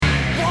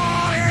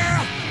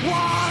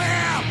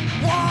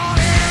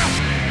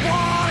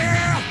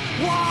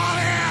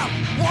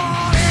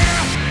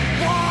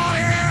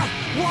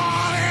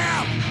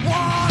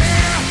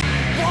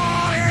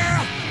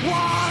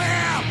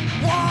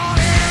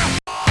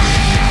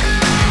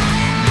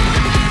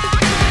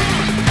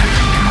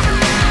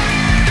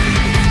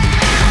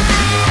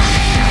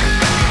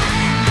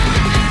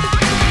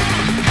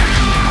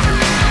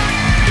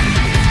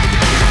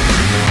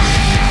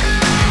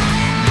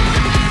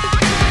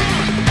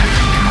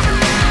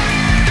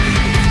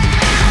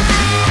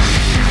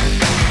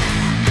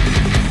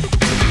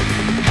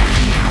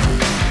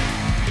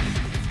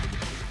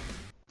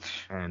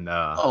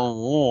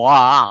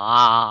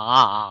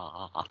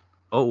ah.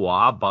 Oh,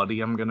 wow,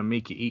 buddy, I'm gonna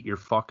make you eat your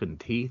fucking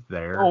teeth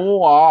there.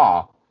 Oh,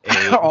 ah.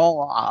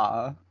 Oh,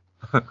 ah.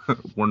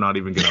 We're not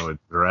even gonna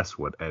address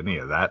what any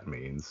of that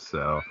means,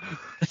 so.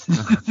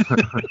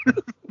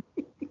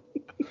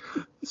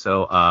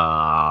 So,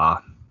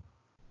 have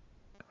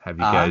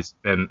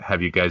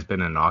you guys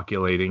been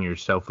inoculating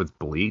yourself with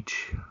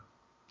bleach?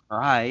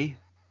 I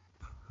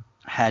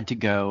had to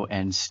go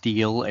and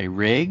steal a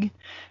rig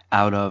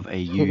out of a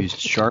used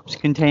Sharps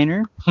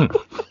container.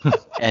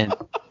 And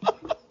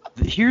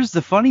here's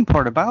the funny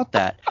part about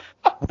that.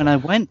 When I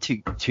went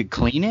to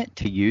clean it,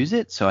 to use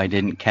it, so I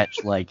didn't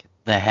catch, like,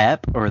 the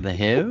Hep or the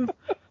HIV,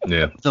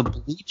 Yeah. the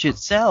bleach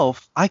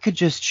itself, I could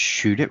just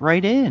shoot it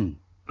right in.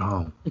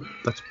 Oh,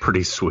 that's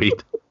pretty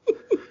sweet.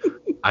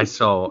 I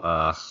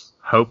saw,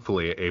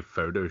 hopefully a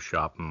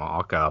Photoshop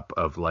mock-up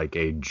of, like,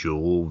 a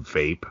Juul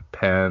vape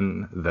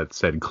pen that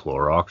said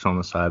Clorox on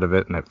the side of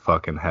it, and it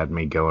fucking had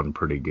me going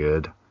pretty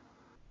good.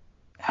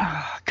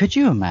 Could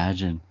you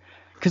imagine?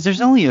 Because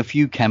there's only a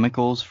few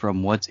chemicals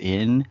from what's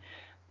in,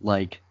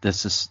 like,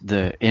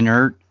 the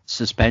inert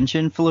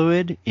suspension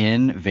fluid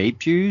in vape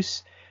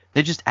juice.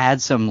 They just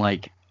add some,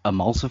 like,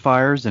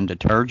 emulsifiers and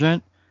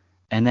detergent,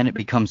 and then it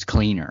becomes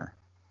cleaner.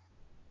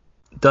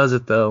 Does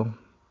it, though?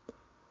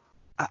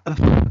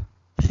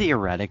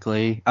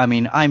 Theoretically. I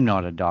mean, I'm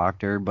not a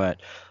doctor,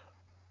 but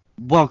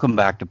welcome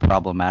back to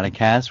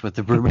Problematicast with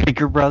the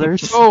Brubaker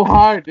brothers. Oh,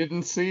 hi,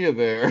 didn't see you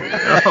there.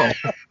 Oh,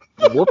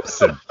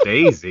 whoops a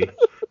daisy.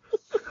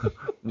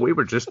 We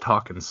were just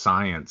talking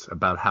science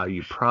about how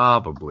you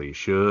probably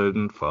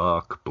shouldn't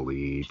fuck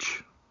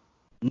bleach.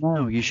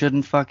 No, you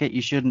shouldn't fuck it,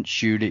 you shouldn't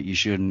shoot it, you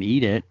shouldn't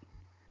eat it.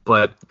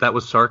 But that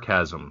was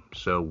sarcasm,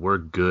 so we're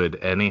good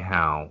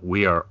anyhow.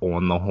 We are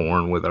on the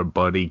horn with our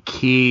buddy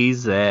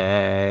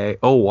Keezy.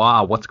 Oh,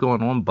 wow, what's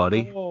going on,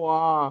 buddy? Oh,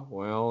 ah.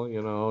 Well,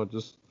 you know,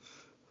 just...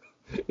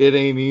 It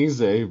ain't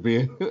easy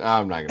being...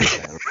 I'm not going to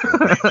say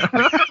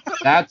it.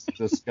 That's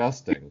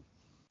disgusting.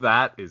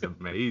 That is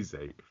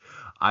amazing.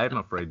 I'm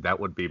afraid that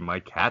would be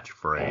my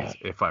catchphrase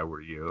if I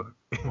were you.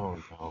 Oh,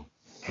 no.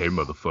 Hey,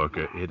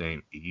 motherfucker, it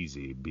ain't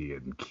easy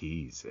being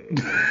Keezy.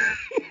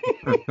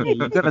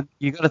 You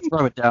gotta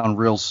throw it down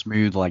real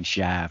smooth like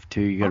Shaft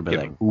too. You gotta be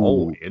like,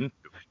 roll ooh. into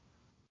it.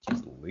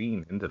 Just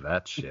lean into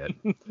that shit.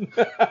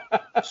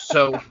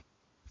 So,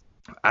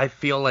 I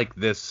feel like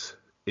this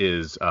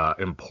is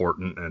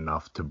important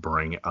enough to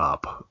bring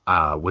up.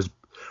 Was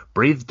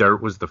Breathe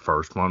Dirt was the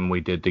first one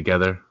we did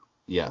together?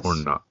 Yes. Or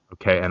not?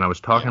 Okay, and I was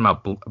talking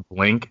about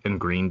Blink and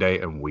Green Day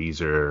and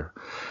Weezer,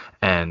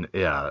 and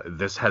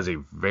this has a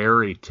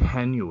very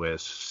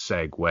tenuous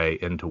segue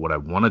into what I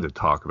wanted to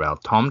talk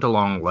about. Tom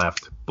DeLonge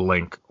left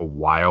Blink a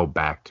while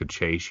back to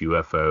chase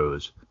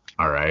UFOs,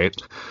 all right?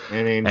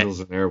 And Angels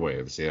and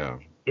Airwaves, yeah.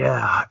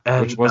 Yeah.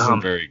 And, which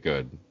wasn't very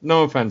good.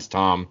 No offense,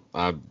 Tom.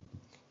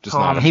 Just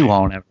Tom, not. He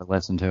won't ever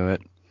listen to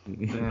it.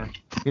 Yeah.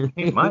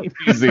 He might.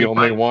 He's the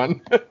only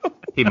one.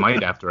 He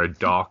might after I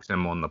dox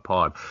him on the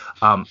pod.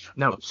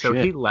 No, so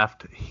shit. he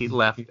left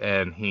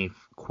and he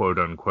quote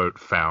unquote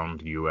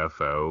found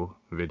UFO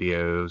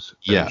videos.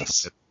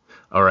 Yes.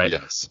 All right.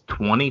 Yes.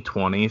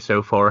 2020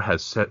 so far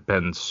has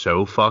been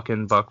so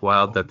fucking buck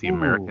wild that the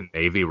American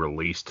Navy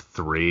released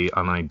 3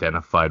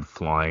 unidentified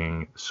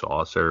flying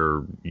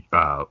saucer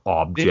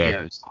object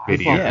I thought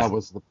videos. that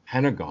was the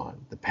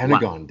Pentagon. The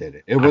Pentagon did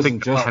it. It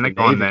wasn't just the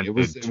Pentagon Navy. then It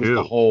was did the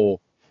too.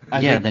 whole.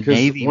 Yeah, the 'cause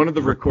Navy one of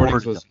the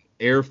recordings recorded was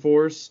Air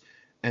Force,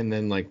 and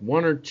then like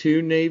 1 or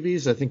 2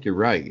 navies. I think you're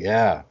right.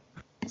 Yeah.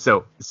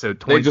 So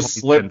They just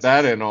slipped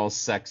that in all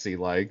sexy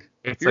like.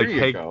 It's Here like,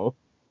 you go.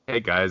 Hey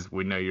guys,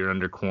 we know you're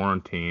under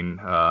quarantine.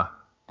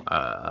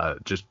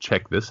 Just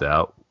check this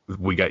out.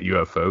 We got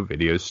UFO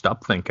videos.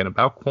 Stop thinking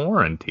about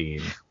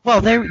quarantine.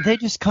 Well, they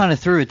just kind of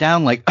threw it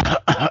down like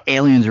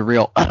aliens are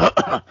real.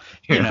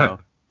 You know,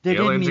 they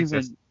Aliens didn't even.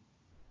 exist.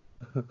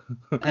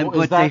 And, Well,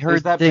 but they heard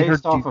is that they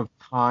based heard off of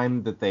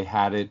time that they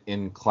had it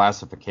in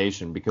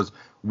classification? Because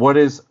what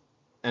is,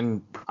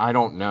 and I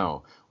don't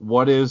know,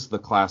 what is the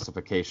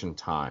classification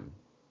time?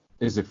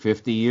 Is it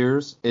 50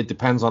 years? It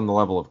depends on the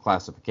level of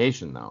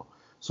classification, though.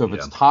 So if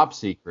it's top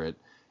secret,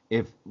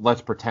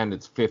 let's pretend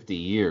it's 50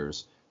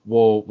 years.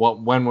 Well,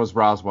 when was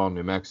Roswell,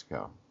 New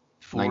Mexico?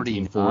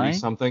 1940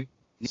 something.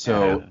 Yeah,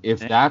 so if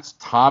that's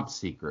top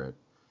secret,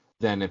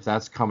 then if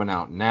that's coming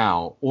out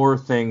now, or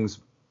things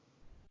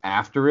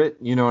after it,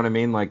 you know what I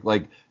mean?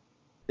 Like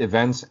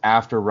events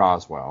after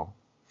Roswell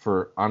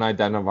for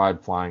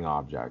unidentified flying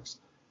objects.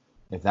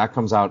 If that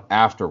comes out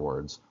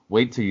afterwards,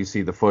 wait till you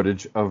see the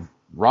footage of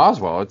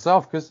Roswell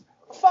itself, because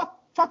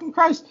fucking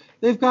Christ,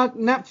 they've got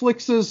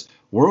Netflix's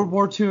World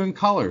War II in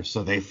color,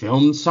 so they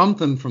filmed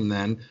something from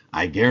then.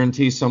 I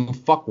guarantee some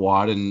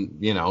fuckwad in,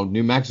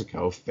 New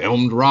Mexico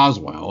filmed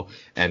Roswell,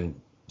 and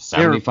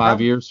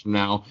 75 years from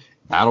now,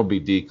 that'll be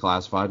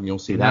declassified, and you'll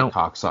see that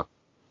cocksucker.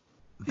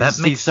 That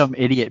makes some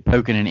idiot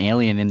poking an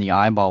alien in the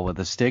eyeball with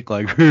a stick,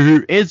 like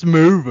it's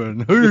moving.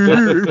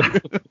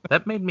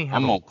 That made me have.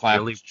 I'm gonna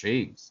clap his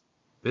cheeks.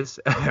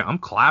 I'm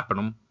clapping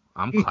them.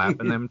 I'm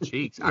clapping them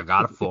cheeks. I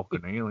got a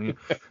fucking alien.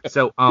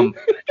 So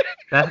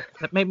that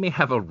made me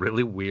have a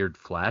really weird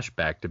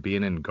flashback to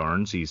being in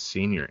Garnsey's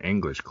senior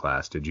English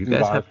class. Did you Dude,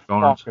 guys I have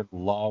Garns? fucking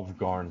love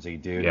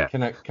Garnsey, dude. Yeah.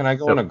 Can I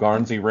go So- on a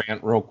Garnsey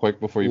rant real quick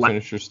before you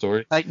finish your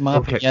story? Tighten them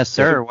up. Okay. Yes,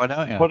 sir. Why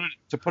don't you?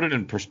 To put it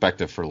in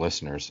perspective for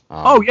listeners.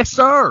 Oh yes,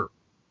 sir.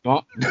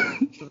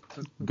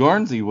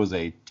 Garnsey was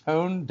a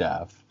tone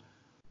deaf,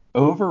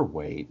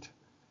 overweight,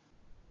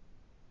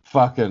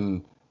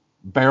 fucking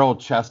barrel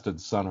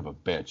chested son of a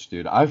bitch,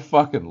 dude. I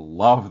fucking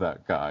love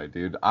that guy,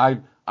 dude. I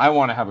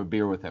want to have a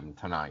beer with him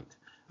tonight.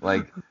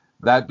 Like,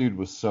 that dude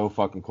was so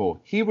fucking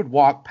cool. He would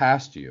walk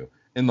past you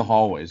in the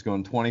hallways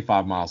going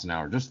 25 miles an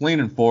hour, just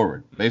leaning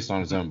forward based on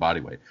his own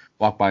body weight.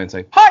 Walk by and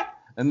say, hi!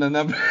 And then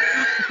that...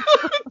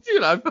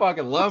 Dude, I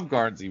fucking love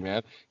Garnsey,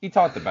 man. He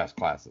taught the best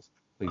classes.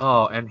 Please.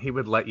 Oh, and he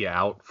would let you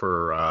out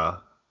for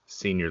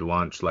senior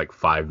lunch like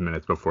 5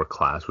 minutes before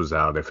class was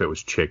out if it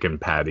was chicken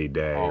patty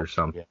day or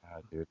something. Yeah,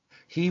 dude.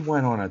 He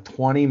went on a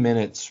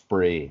 20-minute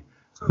spree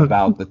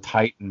about the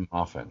Titan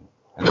muffin.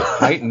 And the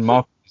Titan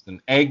muffin is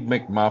an egg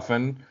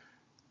McMuffin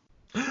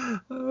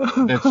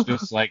that's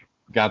just like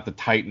got the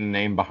Titan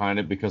name behind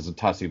it because of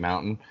Tussey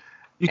Mountain.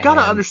 You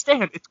gotta And-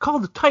 understand, it's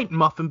called the Titan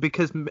Muffin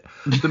because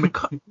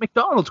the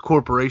McDonald's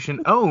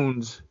Corporation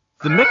owns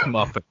the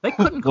McMuffin. They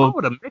couldn't call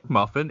it a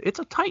McMuffin. It's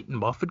a Titan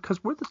Muffin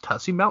because we're the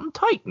Tussey Mountain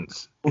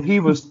Titans. Well, he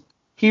was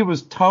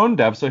tone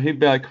deaf, so he'd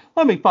be like,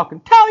 let me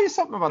fucking tell you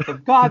something about the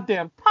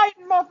goddamn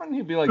Titan muffin.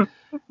 He'd be like,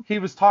 he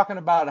was talking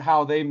about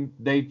how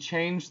they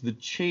changed the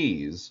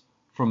cheese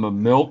from a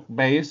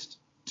milk-based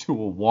to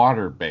a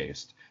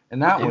water-based.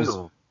 And that was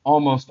Ew.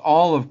 almost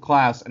all of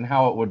class and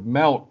how it would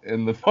melt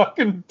in the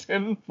fucking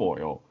tin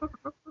foil.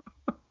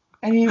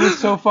 And he was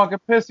so fucking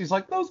pissed. He's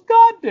like, those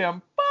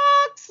goddamn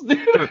fucks,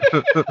 dude.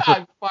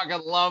 I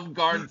fucking love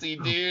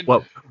Garnsey, dude.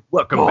 Well,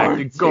 welcome back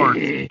to Garnsey.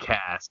 Garnsey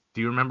Cast.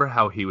 Do you remember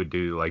how he would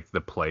do like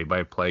the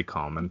play-by-play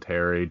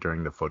commentary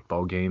during the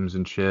football games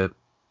and shit?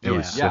 It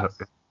was Yeah.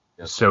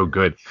 so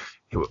good.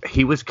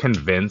 He was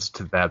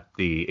convinced that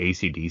the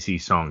AC/DC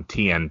song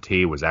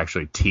TNT was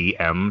actually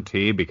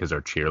TMT because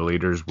our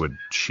cheerleaders would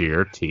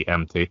cheer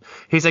TMT.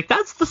 He's like,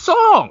 that's the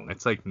song.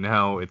 It's like,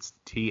 no, it's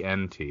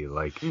TNT.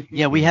 Like,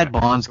 Yeah, we had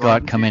Bon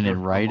Scott come in Garnsey and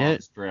from write it.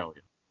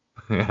 Australia.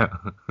 yeah.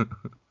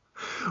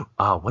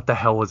 What the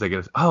hell was I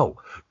gonna say? Oh,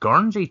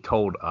 Garnsey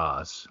told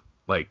us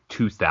like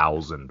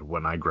 2000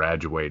 when I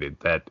graduated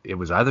that it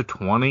was either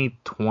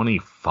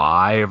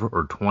 2025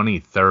 or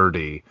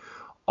 2030.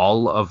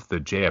 All of the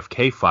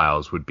JFK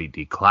files would be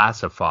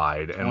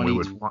declassified, and we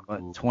would.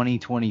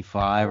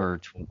 2025 or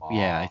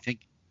yeah, I think.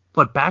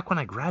 But back when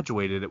I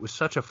graduated, it was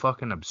such a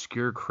fucking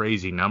obscure,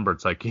 crazy number.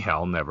 It's like, yeah,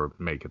 I'll never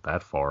make it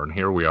that far. And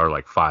here we are,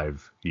 like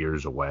 5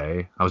 years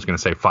away. I was gonna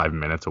say 5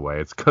 minutes away.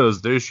 It's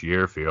because this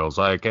year feels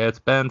like it's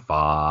been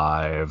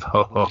 5.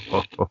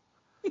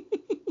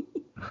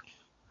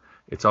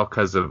 It's all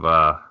because of,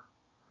 I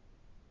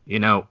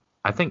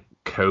think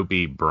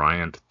Kobe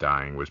Bryant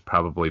dying was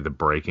probably the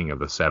breaking of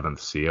the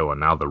seventh seal, and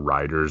now the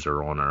riders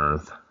are on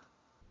Earth.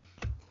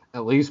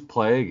 At least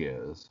plague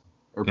is.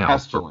 Or Yeah,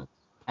 pestilence. For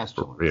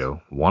Pestilence.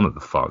 real, one of the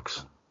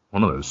fucks.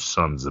 One of those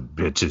sons of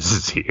bitches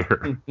is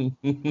here.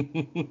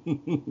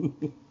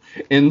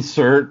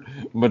 Insert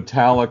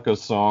Metallica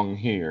song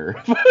here.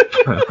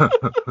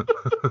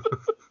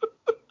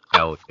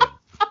 Hell yeah.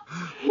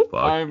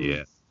 Fuck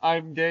yeah.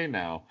 I'm gay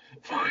now.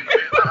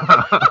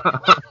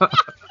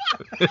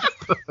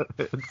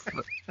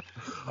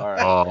 All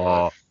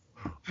right.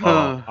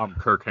 I'm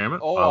Kirk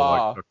Hammett. Oh,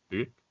 I like to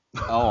dick.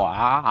 Oh.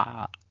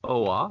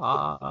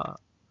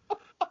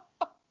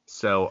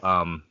 So,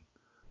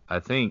 I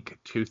think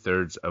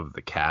 2/3 of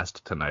the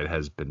cast tonight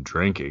has been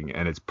drinking,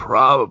 and it's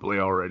probably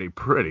already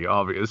pretty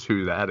obvious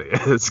who that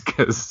is,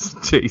 because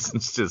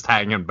Jason's just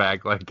hanging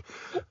back like,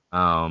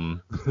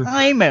 I'm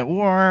at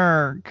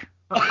work.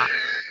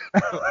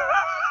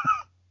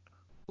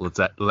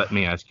 Let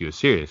me ask you a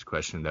serious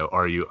question, though.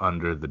 Are you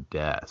under the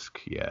desk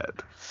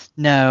yet?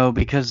 No,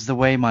 because the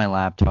way my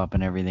laptop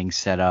and everything's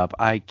set up,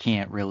 I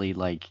can't really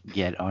like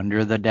get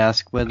under the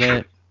desk with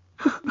it.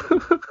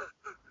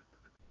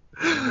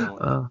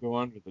 Go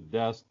under the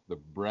desk, the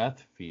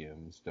breath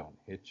fumes don't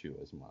hit you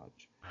as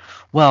much.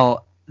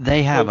 Well,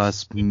 they have Put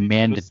us a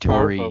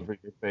mandatory. scarf over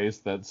your face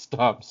that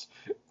stops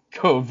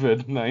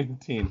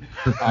COVID-19.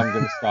 I'm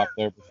gonna stop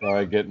there before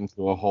I get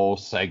into a whole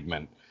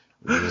segment.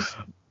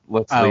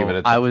 Let's leave it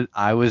at that.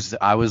 I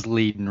was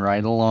leading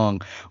right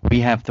along.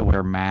 We have to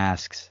wear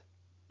masks,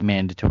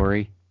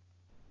 mandatory.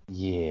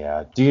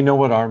 Yeah. Do you know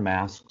what our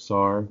masks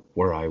are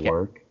where I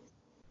work?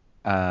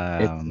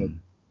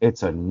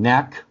 It's a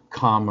neck,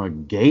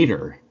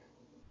 gaiter.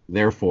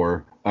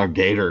 Therefore, a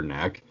gaiter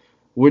neck,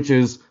 which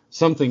is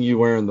something you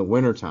wear in the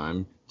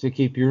wintertime to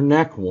keep your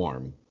neck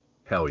warm.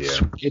 Hell yeah.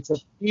 It's a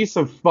piece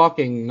of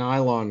fucking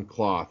nylon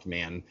cloth,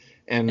 man.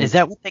 And Is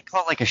that what they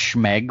call like a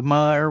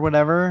schmegma or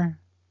whatever?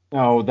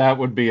 no, that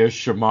would be a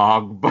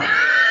shamog.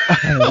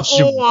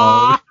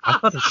 I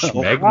thought a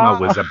schmegma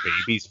was a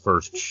baby's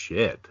first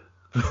shit.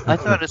 I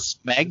thought a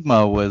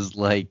smegma was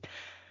like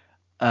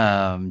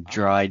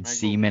dried Mangled-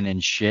 semen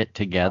and shit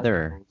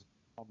together.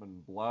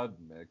 Common blood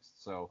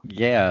mixed, so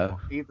Yeah.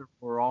 either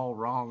we're all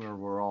wrong or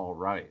we're all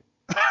right.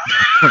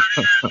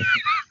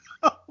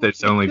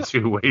 There's only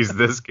two ways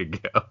this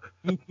could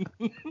go.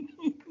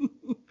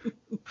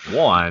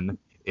 One,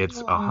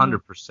 it's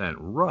 100%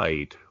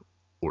 right,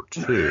 or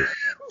two.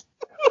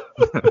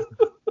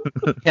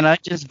 Can I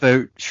just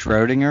vote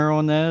Schrodinger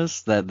on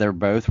this? That they're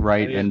both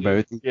right and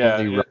both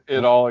equally right?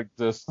 It all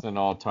exists in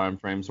all time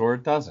frames, or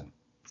it doesn't.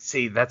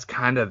 See, that's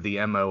kind of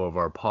the MO of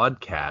our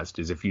podcast,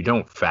 is if you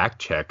don't fact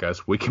check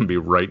us, we can be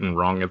right and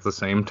wrong at the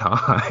same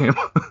time.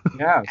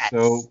 Yeah,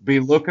 so be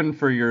looking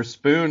for your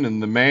spoon in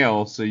the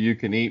mail so you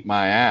can eat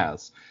my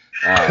ass.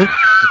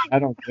 I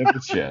don't give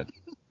a shit.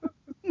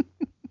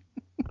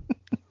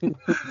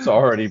 It's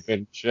already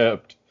been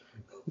shipped.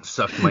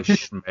 Suck My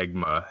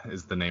Schmegma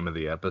is the name of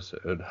the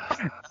episode.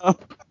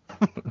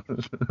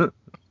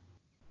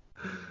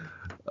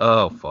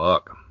 Oh,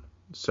 fuck.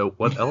 So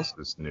what else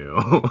is new?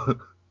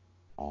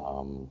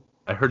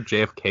 I heard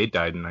JFK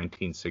died in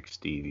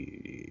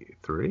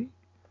 1963?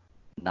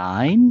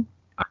 9?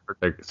 I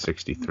heard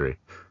 63. It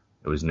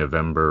was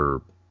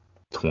November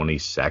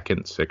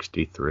 22nd,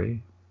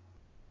 63,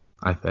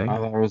 I think. I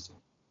thought it was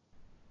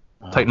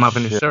Tighten them up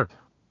in your shirt.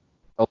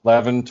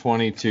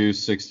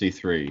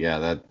 11/22/63.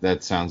 Yeah,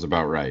 that sounds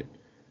about right.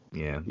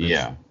 Yeah.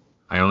 Yeah.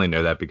 I only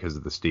know that because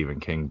of the Stephen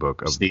King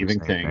book. Of Stephen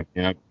the same King.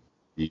 thing.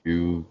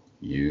 Yep.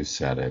 You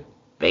said it.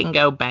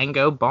 Bingo,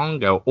 bango,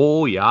 bongo.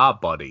 Oh, yeah,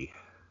 buddy.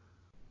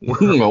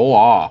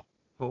 Oh,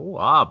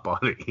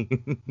 Buddy.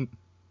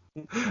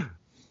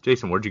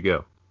 Jason, where'd you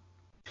go?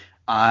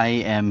 I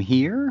am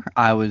here.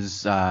 I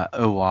was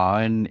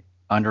and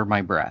under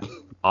my breath.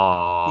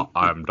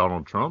 I'm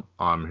Donald Trump.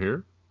 I'm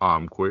here.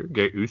 I'm queer.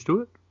 Get used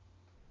to it.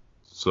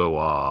 So,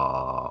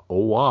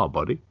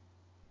 buddy.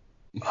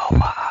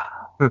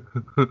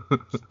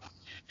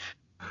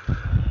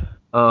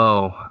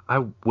 Oh, I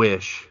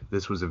wish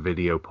this was a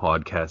video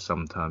podcast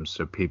sometimes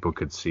so people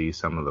could see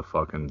some of the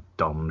fucking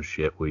dumb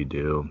shit we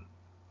do.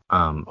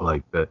 I'm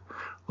glad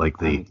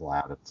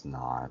it's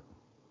not.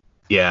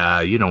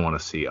 Yeah, you don't want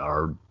to see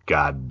our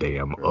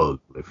goddamn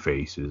ugly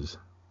faces.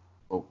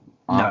 Oh,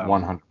 No.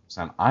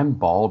 100%. I'm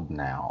bald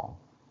now.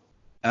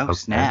 Oh, Okay.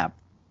 snap.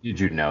 Did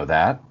you know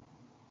that?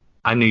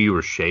 I knew you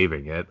were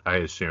shaving it. I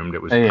assumed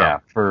it was Yeah,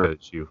 probably for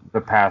because you.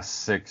 the past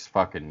 6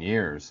 fucking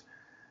years.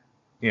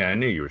 Yeah, I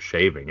knew you were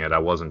shaving it. I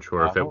wasn't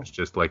sure if it was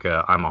just like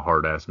I'm a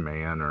hard ass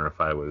man or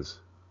if I was.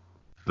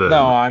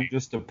 No, I'm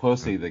just a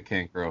pussy that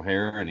can't grow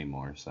hair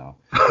anymore. So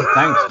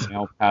thanks,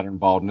 male pattern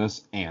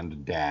baldness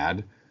and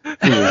dad, who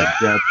is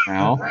dead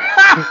now.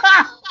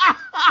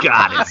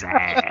 Got his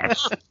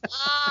ass.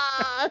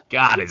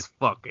 Got his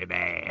fucking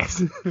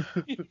ass.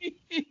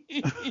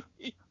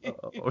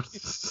 Oh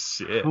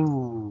shit.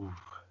 Ooh.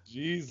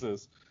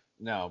 Jesus.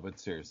 No, but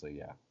seriously,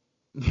 yeah.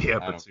 Yeah, I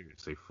but don't-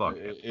 seriously, fuck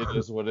it. It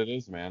is what it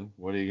is, man.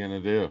 What are you gonna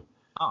do?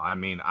 Oh, I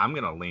mean, I'm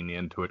gonna lean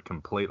into it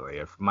completely.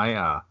 If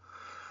my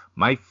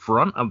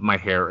front of my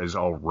hair is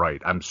all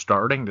right, I'm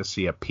starting to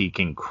see a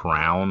peaking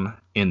crown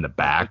in the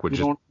back, which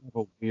you is don't have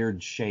a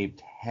weird shaped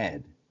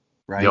head,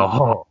 right?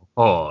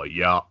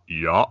 yeah,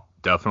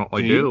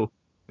 definitely Do you? do.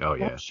 Oh Oh,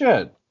 yeah,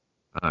 shit.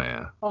 oh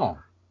yeah. Oh.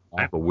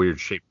 I have a weird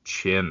shaped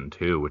chin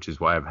too, which is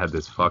why I've had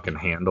this fucking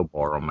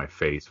handlebar on my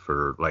face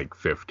for like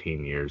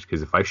 15 years.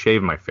 Because if I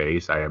shave my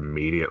face, I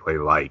immediately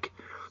like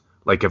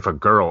if a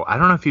girl, I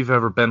don't know if you've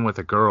ever been with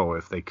a girl,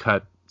 if they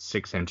cut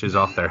 6 inches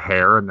off their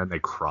hair and then they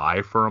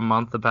cry for a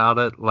month about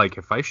it. Like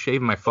if I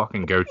shave my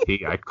fucking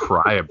goatee, I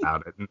cry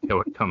about it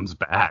until it comes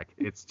back.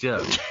 It's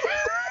just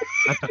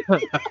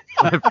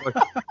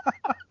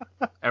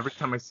every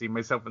time I see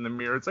myself in the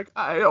mirror, it's like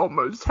I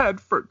almost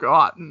had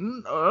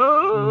forgotten.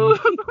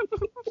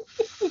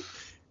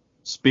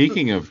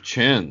 Speaking of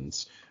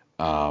chins,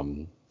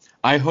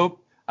 I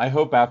hope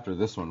after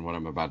this one, what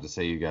I'm about to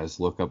say, you guys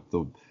look up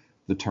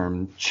the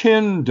term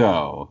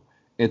chindo.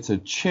 It's a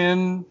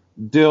chin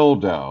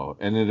dildo,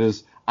 and it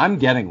is. I'm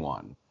getting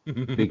one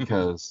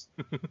because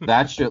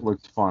that shit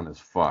looks fun as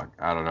fuck.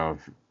 I don't know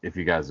if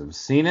you guys have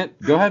seen it.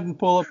 Go ahead and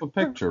pull up a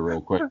picture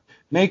real quick.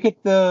 Make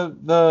it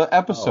the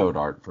episode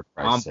art for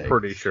Christ's I'm sake.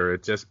 pretty sure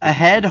it just A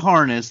head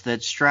harness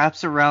that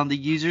straps around the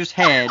user's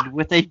head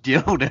with a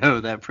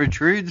dildo that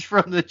protrudes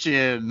from the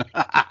chin.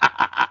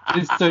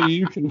 It's so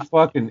you can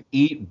fucking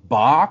eat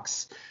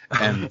box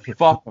and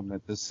fuck them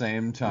at the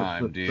same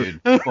time,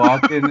 dude.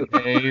 Fucking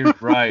A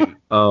right.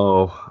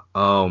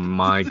 Oh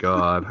my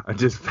god. I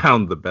just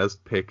found the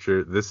best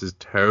picture. This is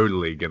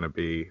totally gonna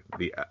be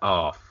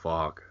oh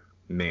fuck.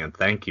 Man,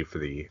 thank you for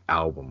the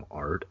album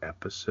art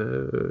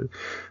episode.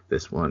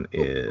 This one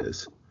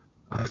is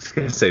I was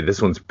gonna say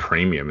this one's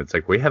premium. It's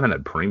like we haven't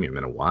had premium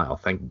in a while.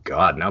 Thank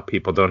God. Now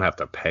people don't have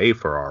to pay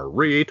for our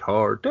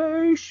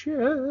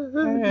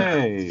retardation.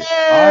 Hey,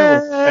 I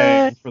was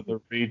paying for the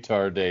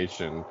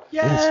retardation.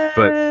 Yes,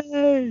 but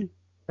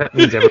that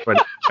means everybody.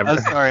 I'm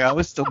sorry, I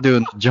was still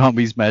doing the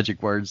Zombie's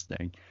Magic Words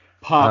thing.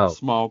 Pop Oh.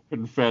 small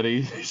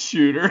confetti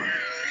shooter.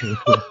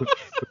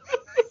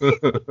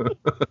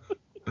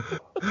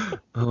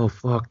 Oh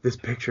fuck, this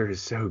picture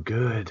is so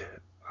good.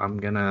 I'm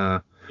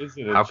gonna. Is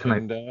it a How can I?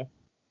 Chindo?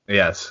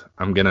 Yes,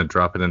 I'm gonna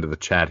drop it into the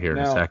chat here in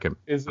a Now, second.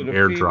 is it I'm a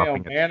female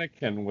airdropping it.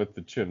 mannequin with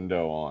the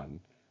Chindo on?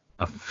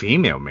 A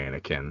female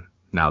mannequin.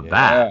 Now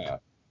Yeah.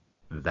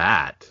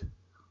 that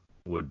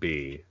would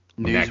be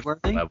next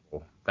Newsworthy?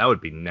 level. That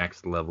would be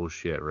next level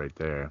shit right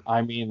there.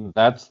 I mean,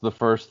 that's the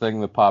first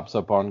thing that pops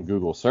up on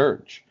Google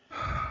search.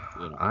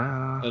 You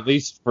know, at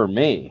least for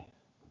me.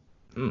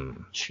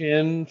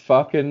 Chin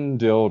fucking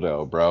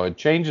dildo, bro. It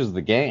changes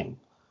the game.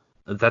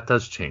 That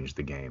does change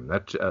the game.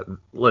 That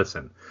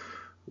listen,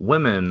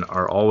 women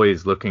are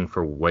always looking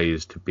for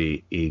ways to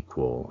be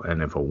equal,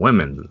 and if a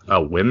woman's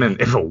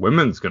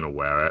gonna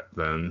wear it,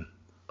 then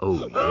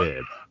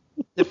yeah.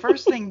 The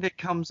first thing that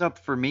comes up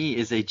for me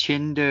is a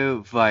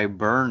Chindo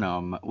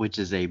viburnum, which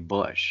is a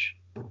bush.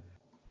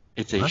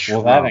 It's a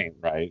shrub. Well, that ain't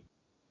right.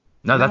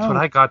 No, that's No. what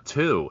I got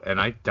too,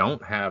 and I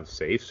don't have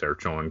Safe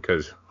Search on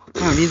because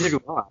No, neither do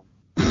I.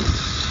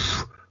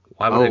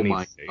 why would Oh I need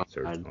my Safe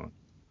Search God. on?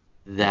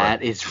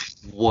 That is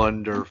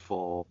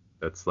wonderful.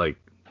 That's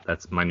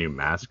my new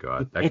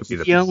mascot. That It's could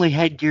be the only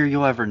headgear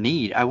you'll ever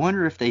need. I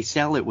wonder if they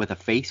sell it with a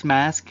face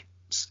mask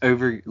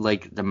over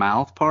like the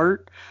mouth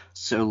part,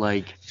 so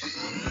like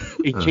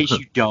in case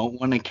you don't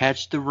want to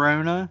catch the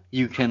Rona,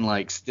 you can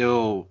like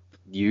still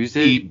use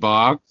it. Eat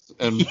box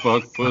and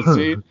fuck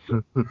pussy.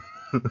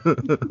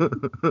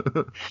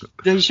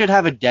 They should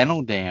have a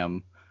dental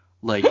dam,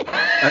 like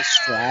a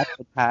strap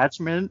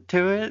attachment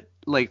to it,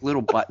 like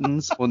little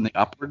buttons on the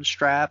upward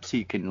strap, so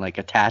you can like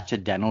attach a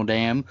dental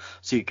dam,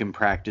 so you can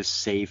practice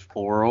safe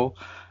oral.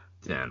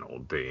 Dental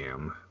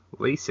dam.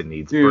 Lisa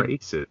needs Dude,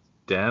 braces.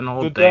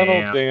 Dental The dam.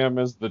 dental dam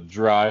is the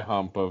dry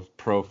hump of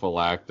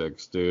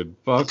prophylactics, dude.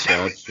 Fuck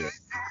that shit.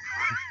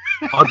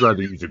 I'd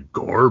rather use a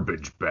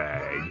garbage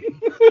bag.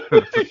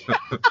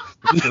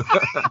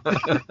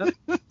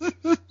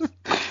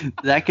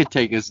 That could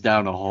take us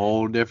down a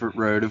whole different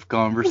road of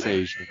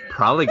conversation.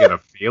 Probably gonna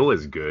feel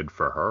as good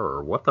for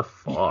her. What the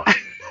fuck?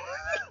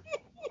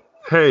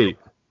 Hey,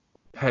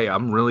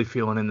 I'm really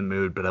feeling in the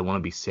mood, but I want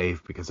to be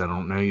safe because I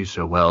don't know you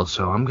so well.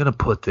 So I'm gonna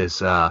put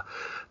this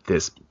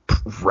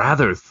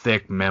rather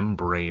thick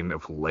membrane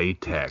of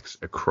latex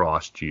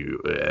across you,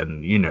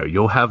 and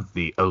you'll have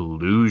the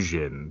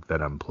illusion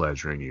that I'm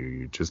pleasuring you.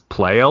 You just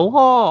play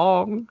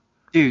along.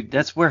 Dude,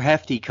 that's where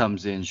Hefty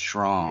comes in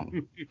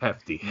strong.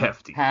 Hefty.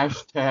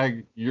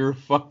 Hashtag you're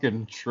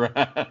fucking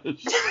trash.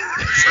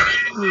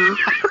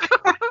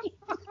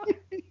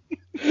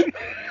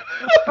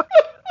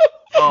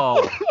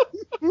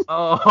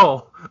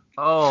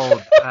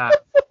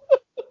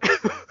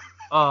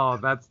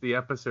 That's the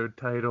episode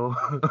title.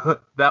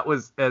 That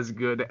was as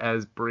good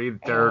as Breathe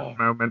Dirt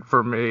moment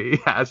for me.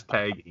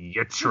 Hashtag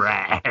you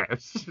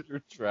trash.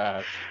 You're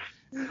trash.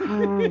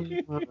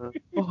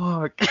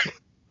 Fuck.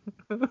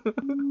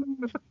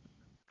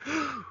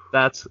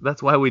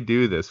 That's why we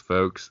do this,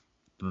 folks.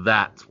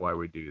 That's why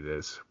we do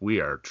this. We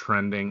are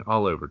trending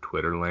all over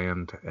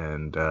Twitterland,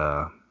 and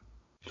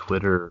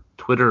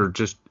Twitter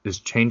just is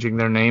changing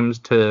their names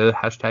to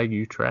hashtag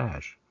you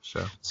trash.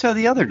 So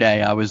the other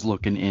day I was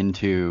looking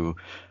into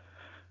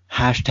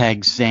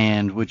hashtag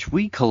sand, which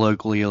we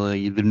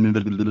colloquially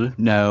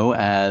know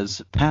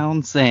as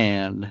pound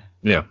sand.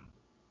 Yeah.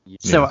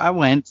 So I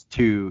went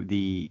to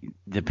the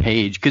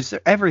page, because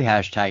every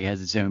hashtag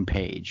has its own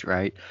page,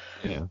 right?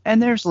 Yeah.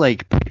 And there's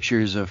like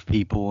pictures of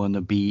people on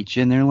the beach,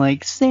 and they're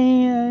like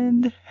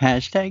sand,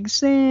 hashtag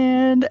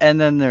sand, and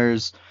then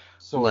there's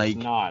So like,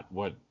 it's not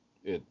what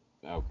it.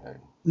 Okay.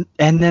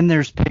 and then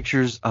there's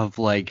pictures of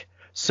like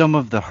some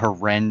of the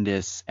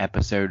horrendous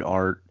episode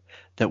art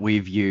that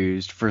we've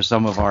used for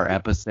some of our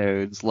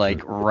episodes,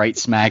 like right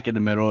smack in the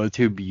middle of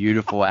two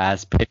beautiful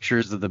ass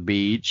pictures of the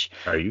beach.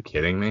 Are you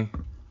kidding me?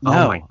 No,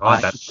 Oh my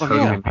God, that's totally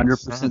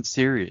makes 100% sense.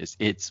 serious.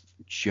 It's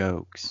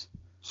jokes.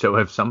 So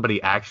if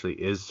somebody actually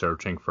is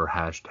searching for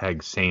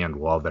hashtag sand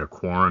while they're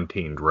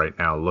quarantined right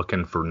now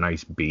looking for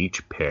nice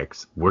beach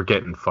pics, we're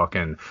getting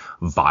fucking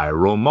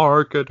viral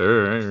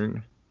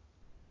marketing.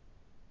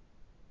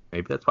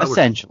 Maybe that's why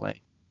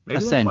Essentially.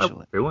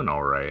 we're doing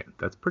all right.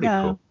 That's pretty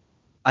No. cool.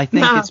 I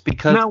think No, it's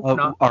because no, of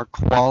no. our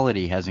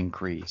quality has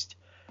increased.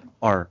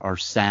 Our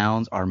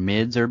sounds, our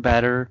mids are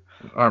better.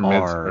 Our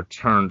mids Our- are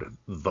turned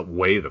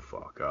way the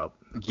fuck up.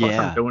 Plus,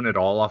 Yeah. I'm doing it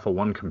all off of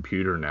one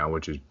computer now,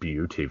 which is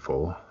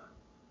beautiful.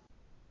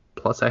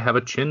 Plus, I have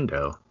a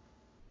Chindo.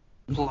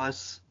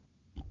 Plus,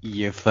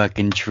 you're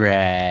fucking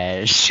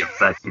trash. You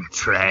fucking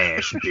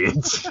trash,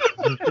 bitch.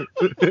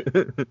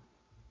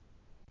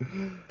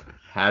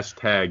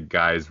 Hashtag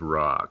guys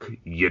rock.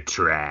 You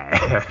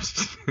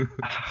trash.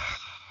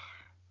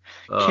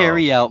 Oh,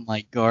 Carry out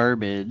my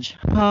garbage.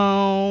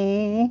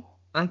 Oh.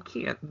 I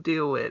can't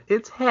do it.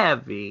 It's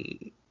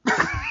heavy.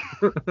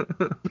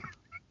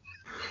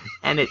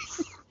 And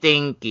it's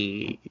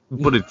stinky.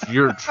 But it's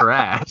your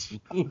trash.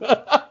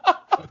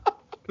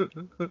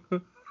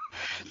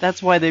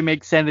 That's why they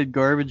make scented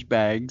garbage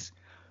bags.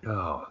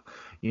 Oh,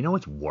 You know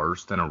what's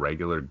worse than a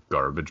regular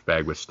garbage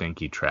bag with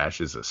stinky trash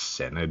is a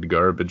scented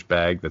garbage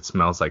bag that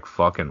smells like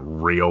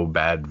fucking real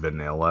bad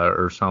vanilla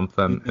or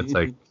something. It's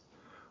like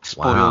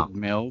Spoiled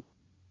milk.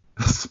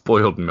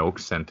 spoiled milk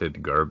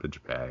scented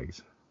garbage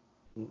bags.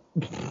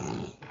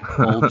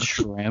 Old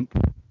shrimp.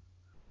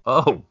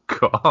 Oh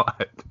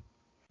God.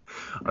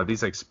 Are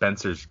these like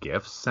Spencer's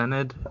Gifts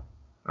scented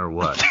or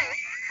what?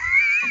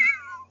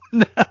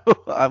 No,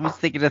 I was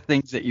thinking of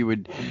things that you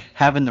would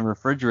have in the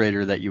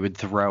refrigerator that you would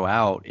throw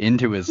out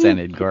into a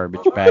scented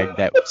garbage bag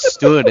that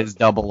stood as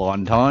double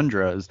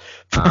entendres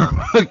for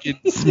fucking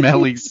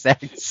smelly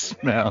sex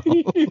smell.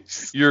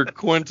 Your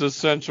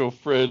quintessential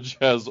fridge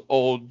has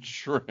old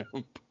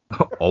shrimp.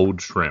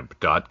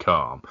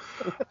 Oldshrimp.com.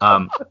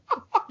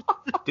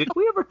 Did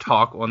we ever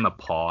talk on the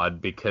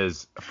pod?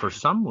 Because for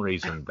some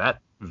reason that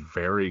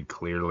very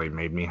clearly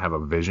made me have a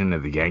vision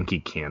of the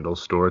Yankee Candle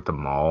store at the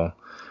mall.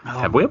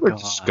 Have we ever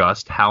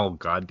discussed how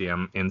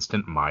goddamn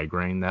instant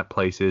migraine that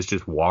place is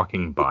just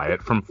walking by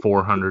it from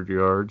 400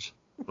 yards?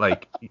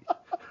 Like, you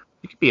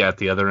could be at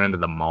the other end of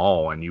the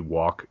mall and you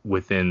walk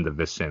within the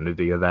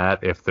vicinity of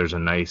that if there's a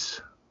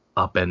nice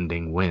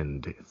upending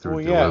wind through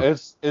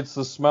it's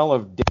the smell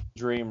of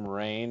Daydream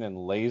Rain and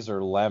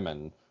Laser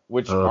Lemon,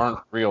 which aren't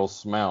real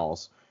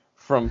smells,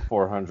 from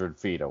 400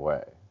 feet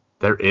away.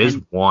 There is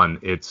one.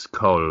 It's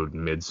called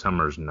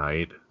Midsummer's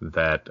Night.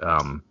 That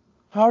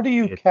How do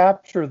you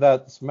capture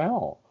that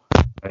smell?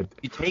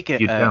 You take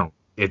it. You don't.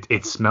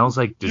 It smells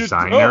like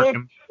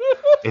designer.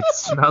 It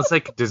smells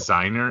like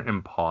designer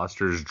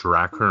imposters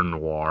Drakkar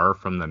Noir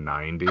from the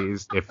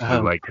 90s.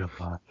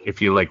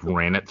 If you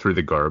ran it through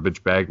the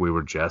garbage bag we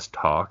were just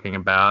talking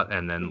about,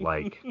 and then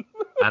I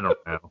don't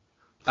know.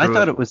 I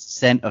thought it was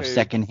scent of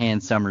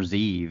secondhand Summer's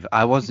Eve.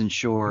 I wasn't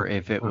sure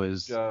if it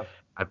was.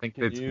 I think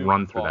it's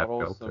run through that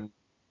filter. Some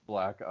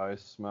black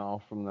ice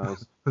smell from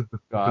those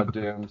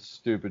goddamn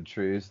stupid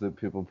trees that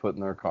people put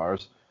in their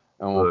cars,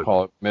 and we'll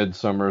call it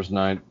Midsummer's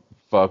Night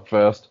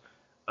Fuckfest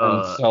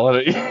and sell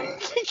it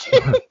at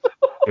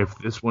If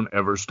this one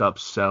ever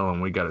stops selling,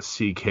 we got a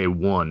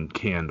CK1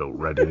 candle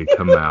ready to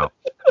come out.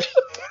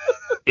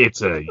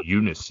 It's a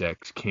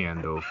unisex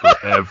candle for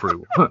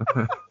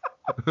everyone.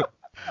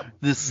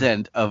 The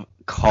scent of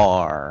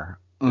car.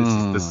 This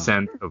is the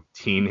scent of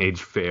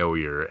teenage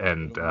failure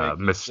and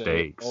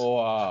mistakes.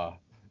 Oh,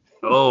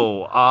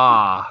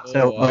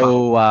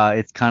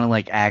 It's kind of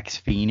like Axe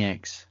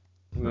Phoenix.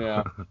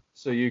 Yeah.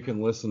 So you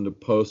can listen to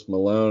Post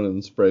Malone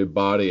and spray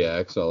body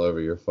Axe all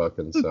over your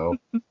fucking self.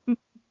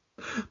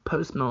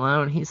 Post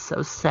Malone, he's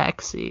so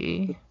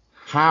sexy.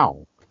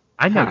 How?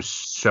 I know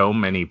so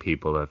many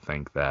people that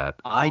think that.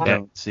 I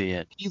don't see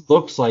it. He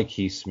looks like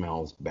he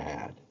smells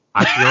bad.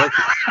 I feel like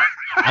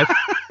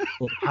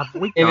have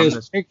we done in his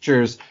this?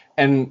 pictures.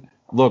 And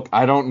look,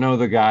 I don't know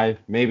the guy.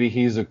 Maybe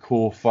he's a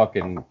cool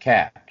fucking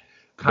cat.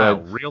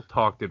 Kyle, real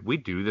talk, did we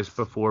do this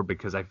before?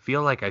 Because I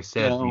feel like I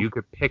said you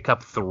could pick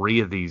up 3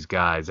 of these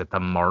guys at the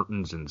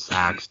Martins and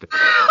Saxton.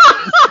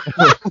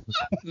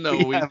 No,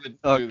 we haven't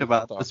talked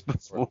about this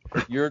before.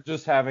 You're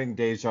just having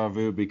Deja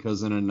vu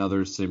because in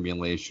another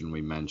simulation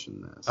we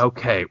mentioned this.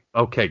 Okay,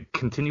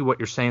 continue what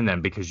you're saying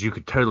then, because you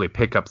could totally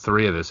pick up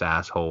 3 of this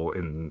asshole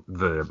in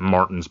the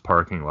Martins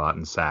parking lot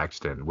in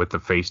Saxton with the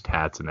face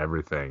tats and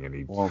everything.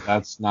 And well,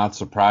 that's not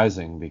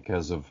surprising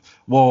because of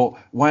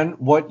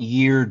what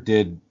year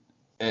did,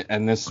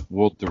 and this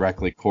will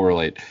directly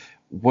correlate,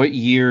 what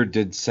year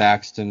did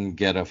Saxton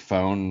get a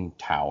phone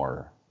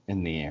tower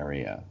in the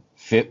area?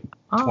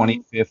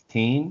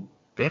 2015?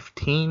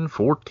 15,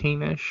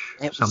 14-ish?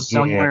 It was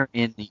somewhere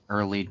in the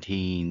early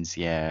teens,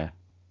 yeah.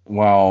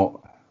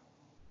 Well,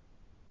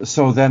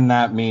 so then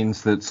that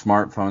means that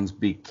smartphones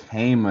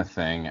became a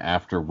thing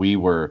after we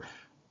were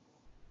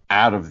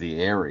out of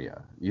the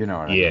area. You know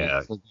what I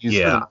mean? So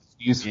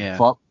these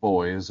fuck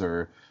boys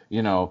are,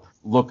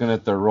 looking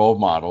at their role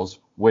models,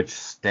 which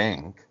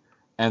stink,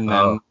 and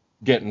then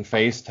getting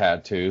face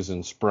tattoos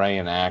and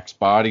spraying Axe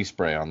body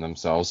spray on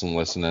themselves and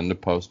listening to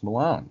Post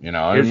Malone.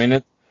 I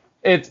mean,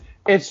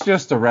 it's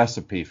just a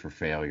recipe for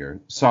failure.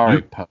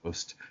 Sorry,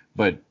 Post,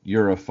 but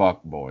you're a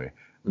fuck boy.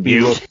 Be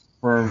looking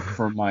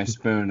for my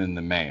spoon in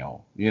the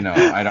mail.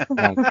 I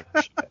don't give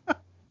a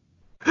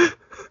shit.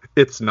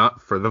 It's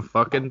not for the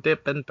fucking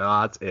Dippin'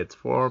 Dots. It's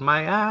for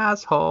my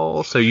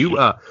asshole. So you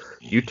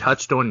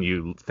touched on,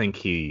 you think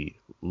he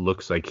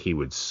looks like he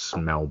would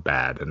smell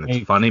bad, and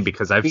it's funny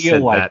because I've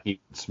said that he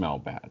would smell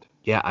bad.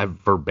 Yeah, I've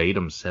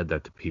verbatim said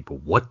that to people.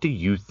 What do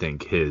you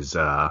think his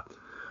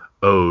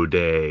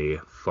O'Day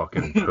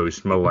fucking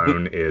Post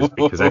Malone is?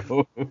 Because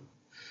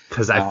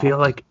I feel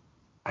like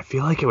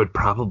it would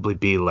probably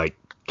be like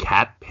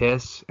cat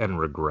piss and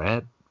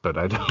regret, but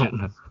I don't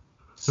know.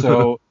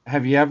 So,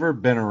 have you ever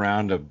been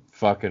around a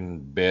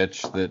fucking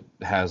bitch that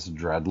has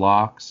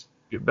dreadlocks?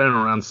 You've been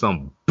around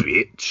some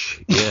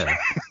bitch. Yeah.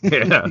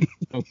 Yeah.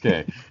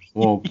 Okay.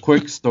 Well,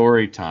 quick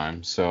story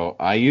time. So,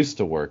 I used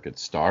to work at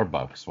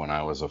Starbucks when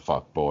I was a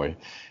fuckboy.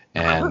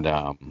 And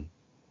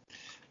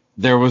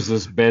there was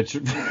this bitch.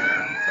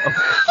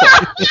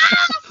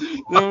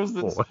 There was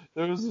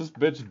this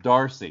bitch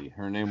Darcy.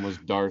 Her name was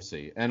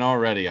Darcy, and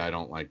already I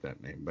don't like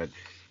that name. But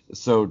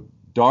so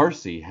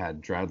Darcy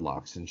had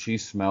dreadlocks, and she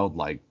smelled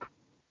like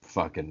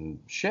fucking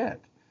shit.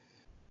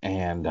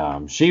 And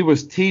she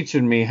was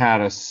teaching me how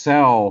to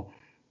sell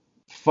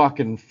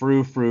fucking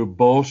frou-frou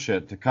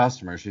bullshit to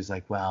customers. She's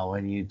like, well,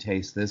 when you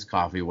taste this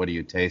coffee, what do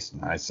you taste?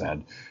 And I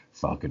said,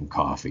 fucking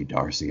coffee,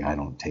 Darcy. I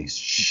don't taste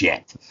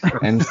shit.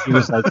 And she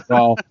was like,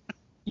 well,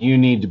 you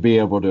need to be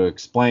able to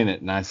explain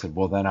it. And I said,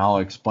 well, then I'll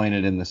explain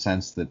it in the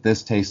sense that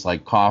this tastes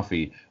like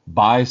coffee.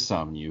 Buy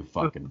some, you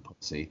fucking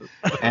pussy.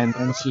 And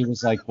then she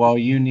was like, well,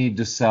 you need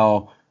to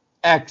sell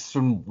X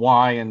and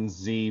Y and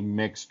Z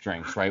mixed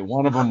drinks, right?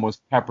 One of them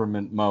was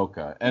peppermint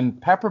mocha. And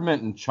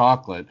peppermint and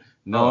chocolate,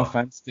 no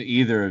offense to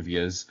either of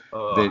yous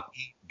that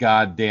eat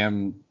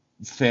goddamn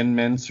Thin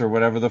Mints or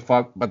whatever the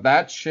fuck, but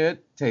that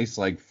shit tastes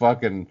like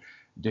fucking,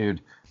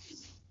 dude.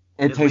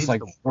 It tastes like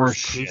the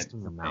worst taste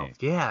in your mouth.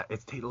 Yeah,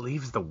 it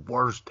leaves the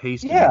worst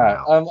taste in your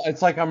mouth. Yeah,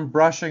 it's like I'm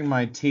brushing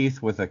my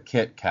teeth with a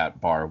Kit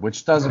Kat bar,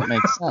 which doesn't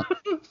make sense.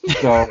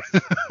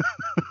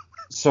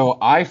 So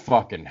I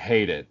fucking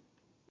hate it.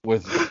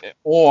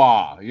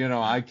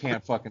 I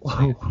can't fucking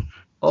stand it.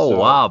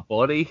 Wow,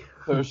 buddy.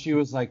 So she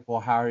was like, well,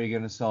 how are you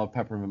going to sell a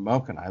peppermint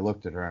mocha? And I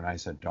looked at her and I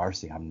said,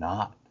 Darcy, I'm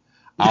not.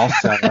 I'll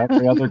sell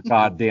every other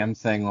goddamn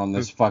thing on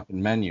this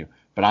fucking menu,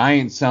 but I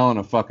ain't selling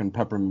a fucking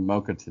peppermint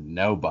mocha to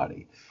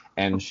nobody.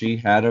 And she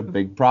had a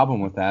big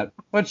problem with that,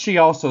 but she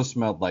also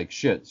smelled like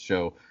shit,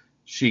 so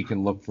she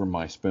can look for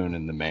my spoon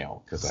in the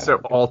mail. So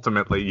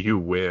ultimately you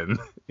win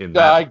in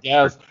that I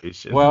guess.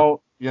 Situation.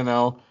 Well,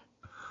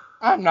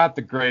 I'm not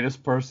the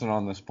greatest person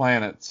on this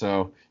planet,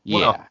 so yeah.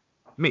 Well,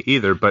 me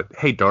either, but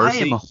hey,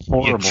 Darcy, I am a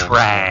horrible you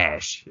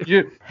trash.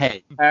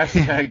 Hey.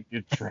 Hashtag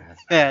you trash.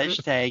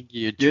 Hashtag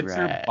you Get trash.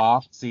 your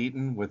box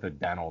eaten with a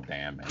dental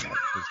dam in it.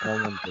 'Cause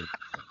no one can-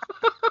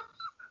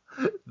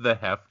 The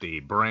Hefty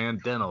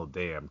brand dental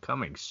dam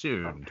coming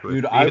soon to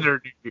Dude, a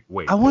theater.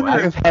 Wait, I wonder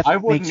what? if Hefty I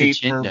wouldn't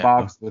makes a eat her Chindo.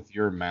 box with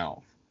your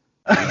mouth.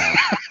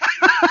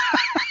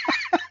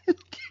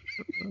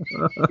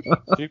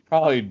 She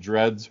probably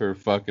dreads her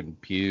fucking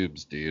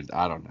pubes, dude.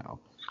 I don't know.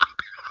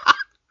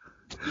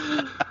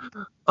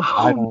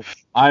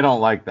 I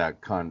don't like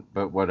that cunt,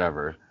 but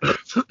whatever.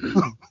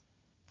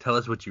 Tell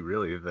us what you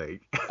really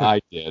think.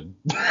 I did.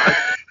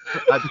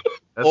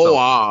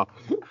 Wow.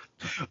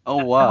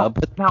 Oh, wow.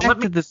 But now back let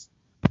me- to this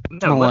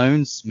No,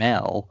 Malone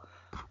smell.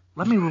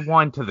 let me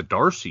rewind to the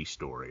Darcy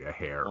story a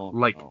hair. Oh,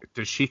 Like, no.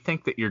 does she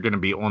think that you're going to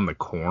be on the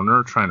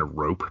corner trying to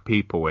rope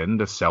people in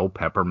to sell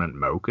peppermint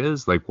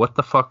mochas? Like, what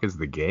the fuck is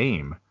the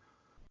game?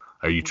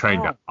 Are you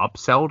trying to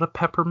upsell to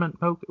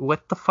peppermint mocha?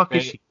 What the fuck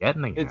is she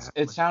getting at?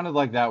 It sounded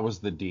like that was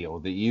the deal,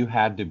 that you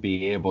had to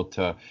be able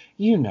to,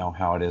 you know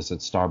how it is at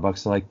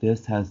Starbucks, like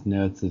this has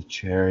notes of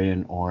cherry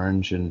and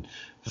orange and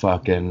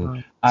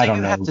fucking, I don't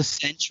You know. have to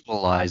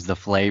sensualize the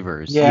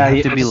flavors. Yeah, you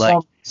have to be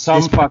like, some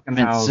this fucking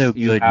peppermint's house, so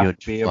you good, have you'd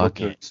to be able fuck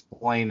to it.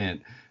 explain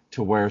it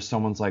to where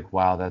someone's like,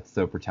 wow, that's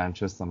so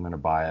pretentious, I'm going to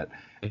buy it.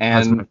 It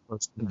has And my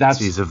first that's-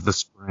 tendencies of the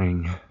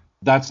spring.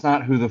 That's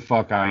not who the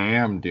fuck I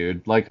am,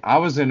 dude. Like, I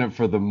was in it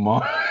for the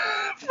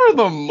for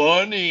the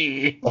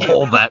money.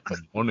 All that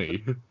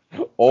money.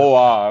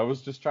 I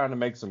was just trying to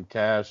make some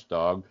cash,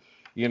 dog.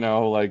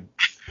 Like,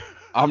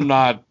 I'm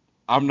not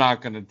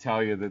gonna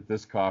tell you that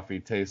this coffee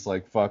tastes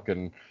like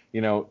fucking,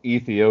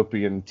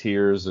 Ethiopian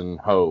tears and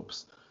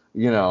hopes.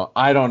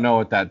 I don't know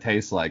what that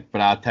tastes like,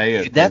 but I'll tell you,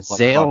 it That's tastes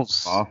like fucking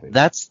Zales. coffee.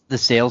 That's the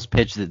sales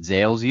pitch that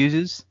Zales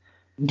uses.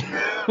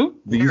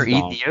 They're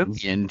donkeys.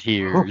 Ethiopian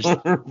tears.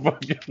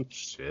 Fucking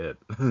Shit.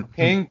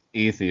 pink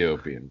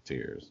Ethiopian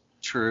tears.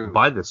 True.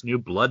 Buy this new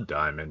blood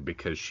diamond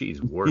because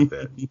she's worth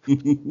it.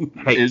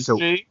 Hey, Is so-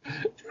 she?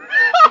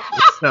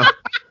 So,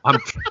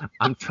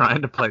 I'm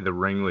trying to play the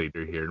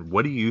ringleader here.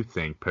 What do you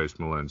think Post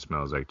Malone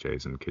smells like,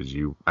 Jason? Because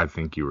I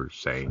think you were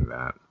saying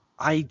that.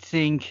 I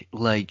think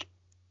like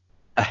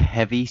a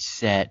heavy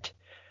set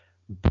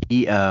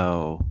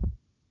BO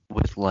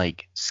with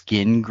like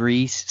skin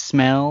grease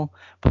smell,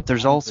 but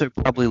there's also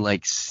probably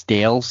like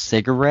stale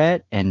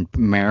cigarette and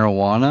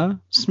marijuana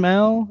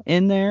smell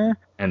in there.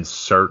 And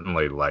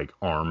certainly like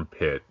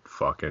armpit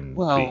fucking.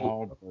 Well,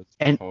 How does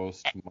and-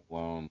 Post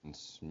Malone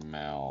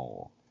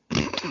smell?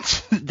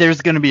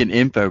 There's going to be an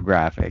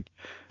infographic.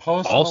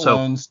 Post Also-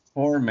 Malone's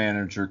tour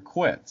manager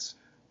quits.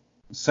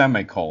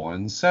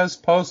 Semicolon says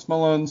Post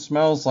Malone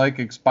smells like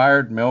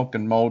expired milk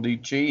and moldy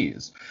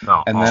cheese.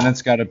 And then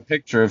it's got a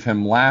picture of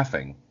him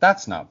laughing.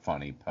 That's not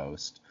funny,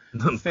 Post.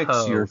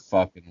 Fix your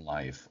fucking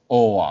life.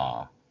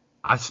 Oh,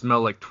 I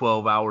smell like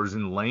 12 hours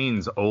in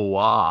lanes. Oh,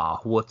 wow.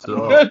 What's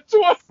up? That's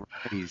what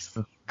He's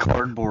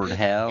cardboard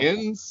hell.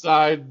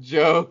 inside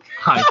joke.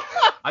 I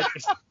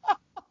just.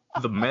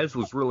 The Mez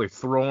was really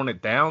throwing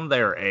it down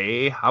there,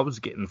 eh? I was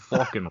getting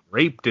fucking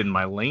raped in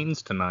my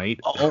lanes tonight.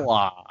 Oh,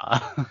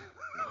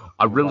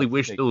 I really Let's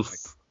wish take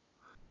those.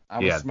 I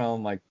was Yeah.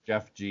 smelling like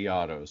Jeff G.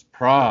 Otto's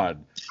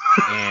prod.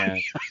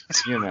 And,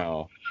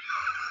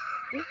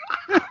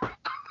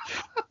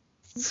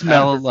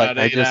 Smelling like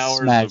About I 8 just hours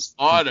smashed.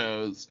 of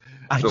autos.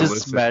 I So just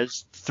listen.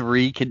 smashed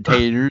 3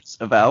 containers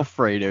of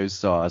Alfredo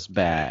sauce.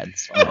 Bad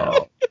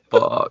smell.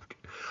 Fuck.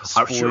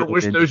 I sure Spoiled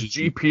wish and those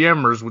eaten.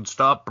 GPMers would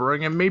stop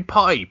bringing me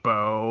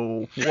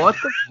pipo. What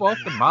the fuck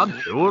am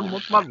I doing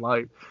with my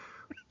life?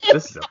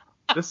 This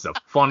is a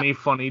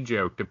funny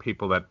joke to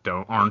people that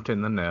aren't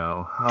in the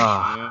know.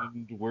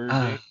 And we're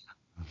Ah.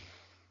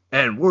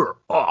 And we're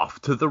off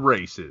to the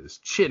races.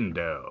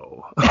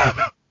 Chindo.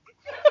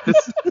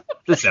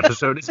 This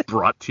episode is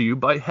brought to you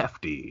by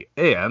Hefty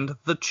and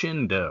the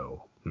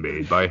Chindo,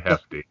 made by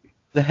Hefty.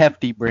 The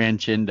Hefty brand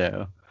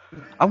Chindo.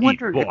 I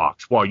wonder. Eat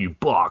box while you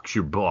box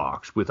your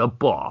box with a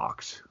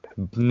box.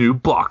 New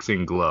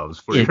boxing gloves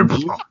for your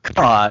If box.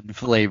 cod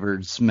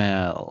flavored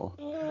smell.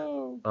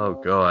 Oh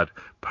God,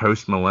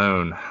 Post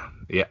Malone.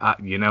 Yeah,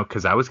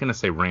 because I was gonna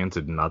say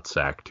rancid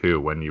nutsack too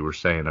when you were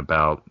saying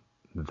about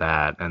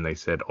that, and they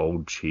said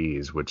old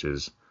cheese, which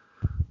is,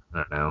 I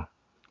don't know,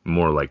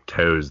 more like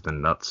toes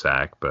than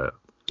nutsack, but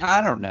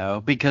I don't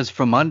know, because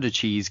from under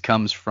cheese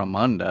comes from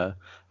under.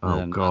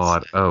 oh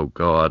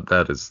God,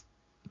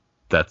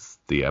 that's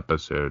the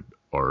episode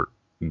or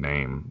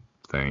name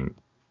thing.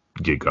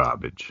 You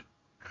garbage.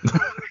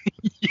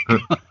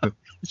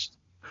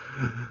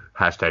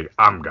 Hashtag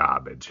I'm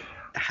garbage.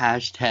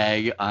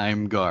 Hashtag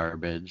I'm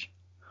garbage.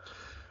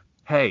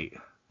 Hey,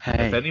 if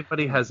Hey,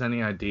 anybody has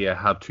any idea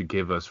how to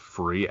give us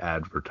free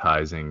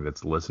advertising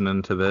that's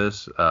listening to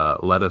this,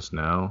 let us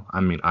know.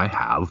 I mean, I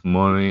have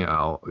money.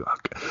 I'll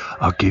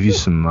give you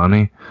some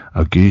money.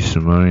 I'll give you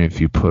some money if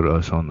you put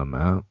us on the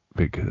map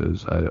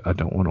because I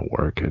don't want to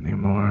work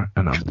anymore.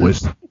 And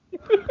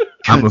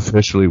I'm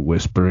officially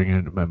whispering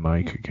into my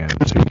mic again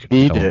so you can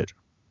Need tell it.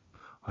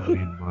 I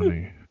need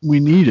money. we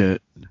need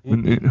it. We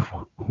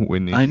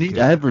need I to need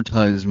get-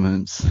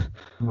 advertisements.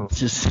 Oh,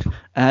 Just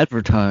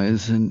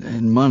advertise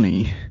and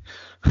money.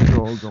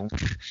 oh, don't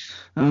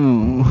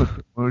Oh, put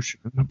the mush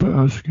in the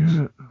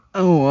basket.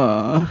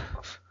 oh,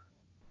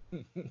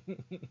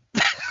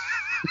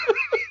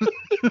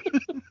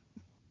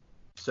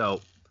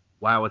 So,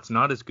 wow, it's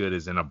not as good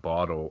as in a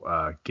bottle.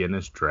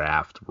 Guinness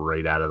Draft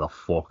right out of the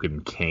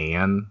fucking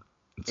can.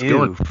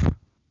 ew.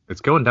 It's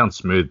going down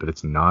smooth, but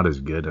it's not as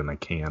good in a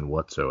can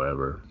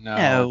whatsoever. No,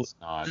 No, it's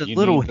not. the You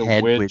little need the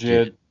head widget.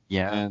 widget.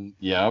 Yeah. And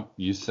yep,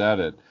 you said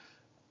it.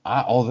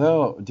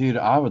 Although, dude,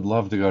 I would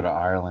love to go to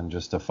Ireland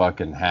just to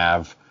fucking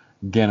have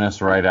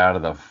Guinness right out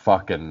of the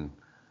fucking.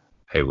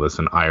 Hey,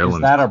 listen, Is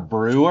Ireland's that a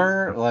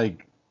brewer?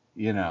 Like,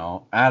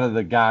 out of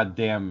the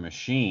goddamn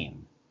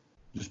machine.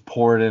 Just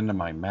pour it into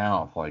my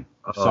mouth like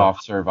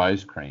soft serve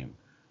ice cream.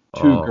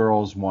 2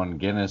 girls, 1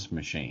 Guinness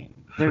machine.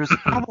 There's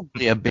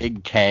probably a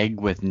big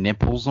keg with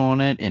nipples on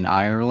it in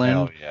Ireland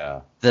Hell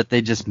yeah. that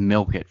they just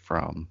milk it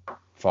from.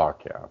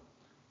 Fuck yeah.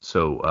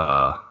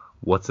 So,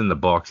 what's in the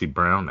Boxy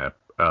Brown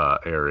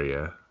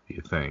area,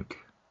 you think?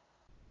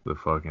 The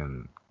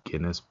fucking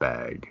Guinness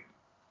bag.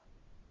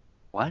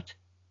 What?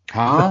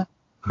 Huh?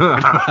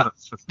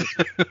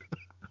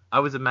 I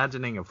was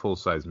imagining a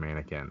full-size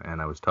mannequin,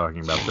 and I was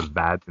talking about the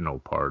vaginal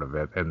part of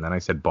it, and then I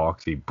said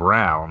Boxy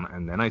Brown,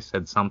 and then I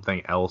said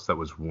something else that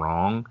was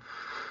wrong,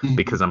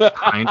 because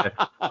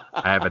I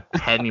have a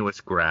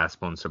tenuous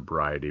grasp on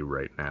sobriety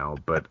right now,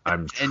 but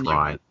I'm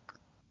trying.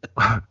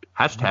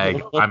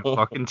 Hashtag, I'm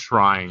fucking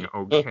trying,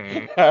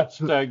 okay?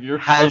 Hashtag you're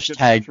Hashtag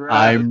fucking trash.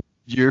 I'm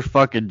you're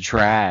fucking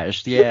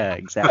trashed. Yeah,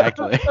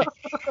 exactly.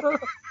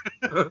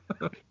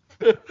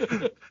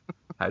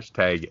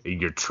 Hashtag,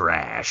 you're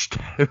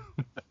trashed.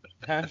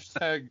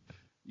 Hashtag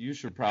you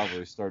should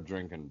probably start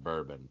drinking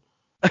bourbon.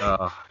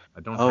 I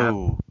don't have.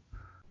 Oh,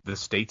 The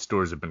state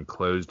stores have been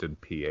closed in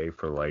PA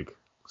for like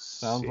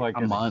Sounds like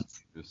a an month.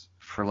 excuse.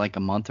 for like a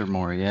month or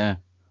more, yeah.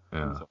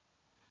 Yeah.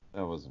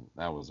 That was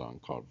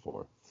uncalled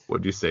for.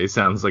 What'd you say?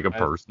 Sounds like a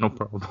personal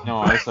problem. No,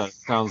 I said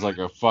sounds like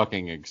a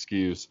fucking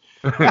excuse.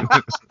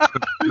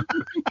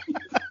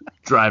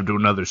 Drive to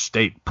another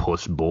state,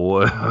 puss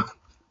boy.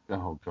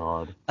 Oh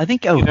God. I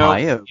think You know,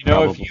 Ohio. if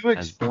probably you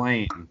has-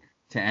 explain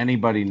to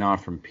anybody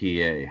not from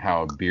PA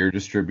how a beer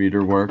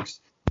distributor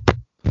works,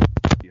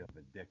 you have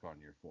a dick on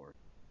your fork,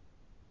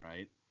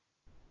 right?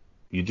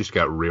 You just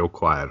got real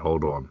quiet.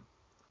 Hold on.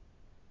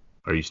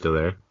 Are you still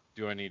there?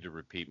 Do I need to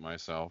repeat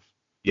myself?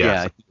 yeah,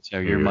 Yes. I think so.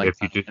 Your mic.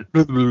 If you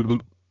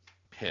just,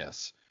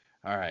 Piss.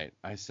 All right.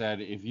 I said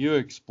if you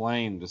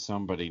explain to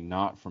somebody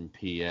not from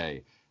PA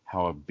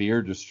how a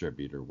beer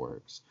distributor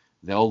works,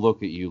 they'll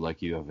look at you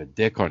like you have a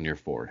dick on your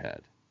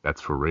forehead. that's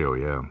for real,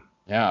 yeah.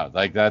 Yeah,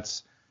 like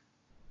that's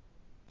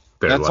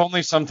They're like,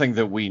 only something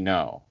that we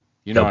know.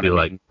 You know they'll what be I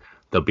like, mean?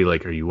 they'll be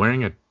like, are you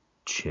wearing a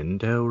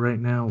chindo right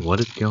now? What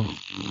is going?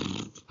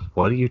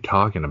 What are you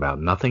talking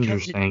about? Nothing you're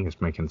saying is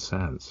making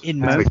sense.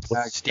 In It's like, most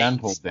Hashtag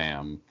dental states,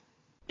 dam.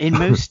 in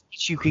most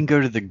states, you can go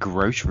to the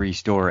grocery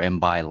store and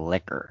buy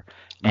liquor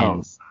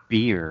and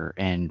beer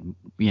and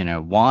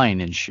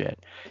wine and shit.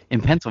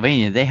 In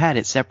Pennsylvania, they had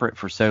it separate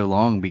for so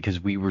long because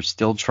we were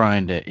still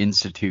trying to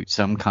institute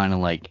some kind of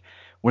like,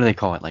 what do they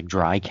call it, like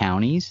dry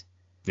counties?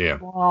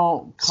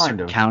 Well, kind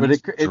of. But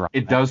Counties it dry.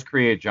 does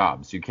create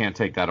jobs. You can't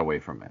take that away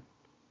from it.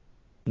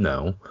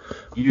 No.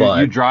 You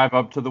But drive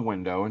up to the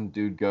window and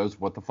dude goes,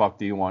 "What the fuck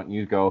do you want?" And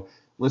you go,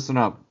 "Listen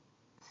up,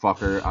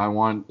 fucker. I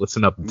want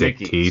listen up, Dick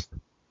Mickey's." Teeth.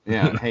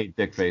 Yeah, hey,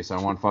 dick face. I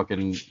want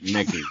fucking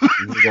Mickey's.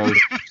 And he goes,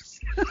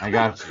 "I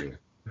got you."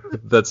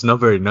 That's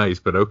not very nice,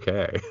 but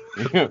okay.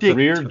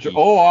 Rear teeth.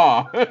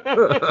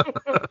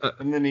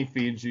 And then he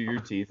feeds you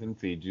your teeth and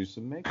feeds you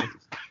some Mickey's.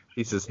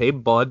 He says, "Hey,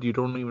 bud, you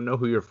don't even know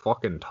who you're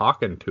fucking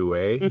talking to,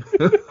 eh?"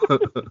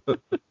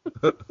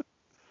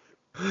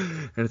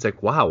 And it's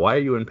like, wow, why are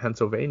you in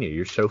Pennsylvania?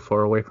 You're so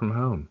far away from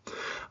home.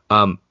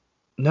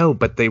 No,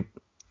 but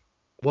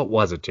what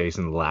was it,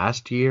 Jason?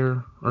 Last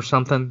year or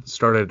something,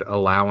 started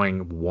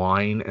allowing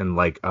wine and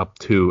like up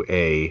to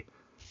a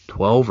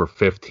 12 or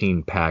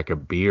 15 pack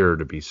of beer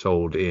to be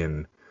sold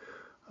in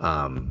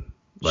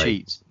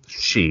like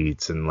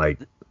sheets and like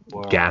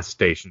gas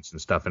stations and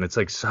stuff. And it's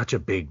like such a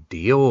big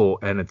deal.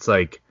 And it's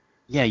like,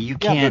 yeah, you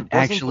can't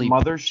actually.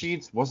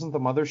 Wasn't the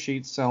Mother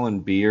Sheets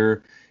selling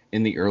beer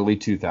in the early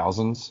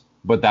 2000s?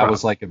 But that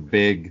was like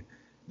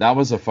that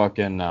was a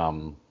fucking,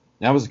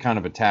 that was kind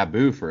of a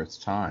taboo for its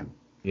time.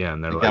 Yeah,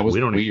 and they're like, we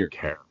don't even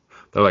care.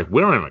 They're like,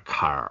 we don't even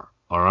care.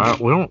 All right,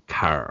 we don't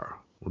care.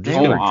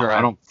 They were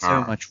driving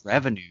so much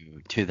revenue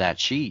to that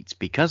sheets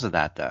because of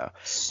that, though.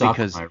 Suck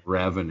my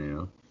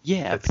revenue.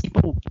 Yeah,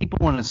 people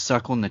want to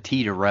suck on the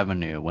teat of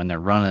revenue when they're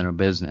running a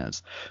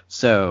business.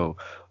 So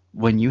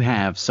when you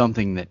have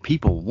something that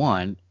people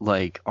want,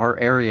 like our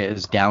area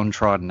is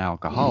downtrodden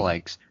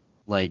alcoholics.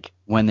 Like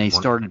when they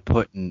started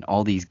putting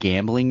all these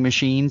gambling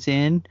machines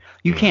in,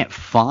 you can't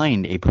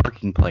find a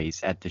parking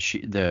place at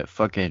the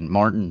fucking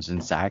Martins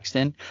in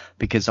Saxton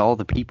because all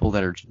the people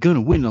that are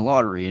gonna win the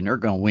lottery and they're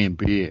gonna win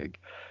big,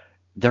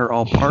 they're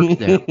all parked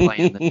there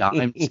playing the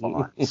dime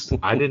slots.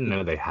 I didn't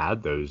know they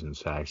had those in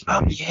Saxton.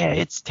 Oh yeah,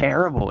 it's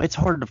terrible. It's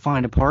hard to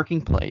find a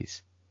parking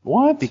place.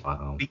 What?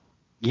 Wow.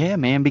 Yeah,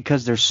 man,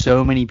 because there's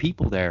so many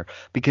people there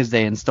because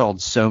they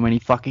installed so many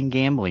fucking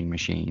gambling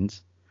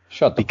machines.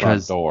 Shut the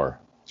front door.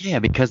 Yeah,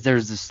 because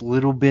there's this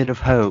little bit of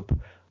hope.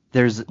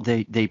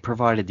 They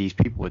provided these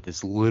people with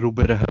this little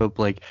bit of hope,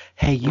 like,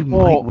 hey, you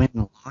might win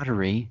the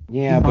lottery.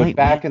 Yeah, but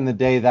back in the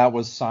day, that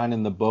was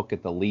signing the book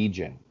at the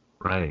Legion.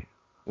 Right.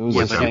 It was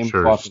the same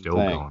fucking thing.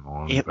 Going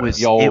on, it was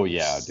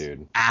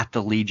dude. At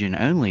the Legion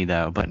only,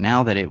 though. But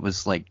now that it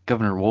was like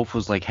Governor Wolf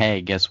was like, hey,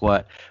 guess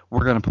what?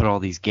 We're going to put all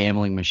these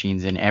gambling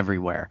machines in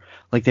everywhere.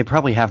 Like, they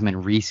probably have them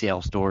in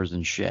resale stores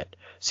and shit.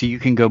 So you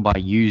can go buy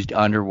used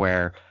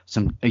underwear,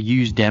 some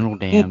used dental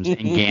dams, and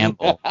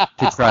gamble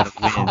to try to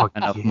win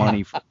enough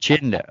money for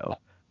Chindo.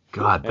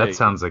 God, that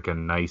sounds like a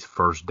nice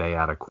first day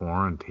out of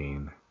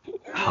quarantine.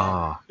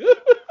 Oh.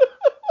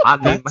 I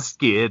need my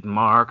skid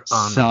mark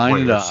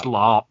underwear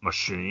slot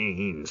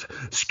machines.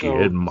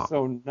 Skid mark.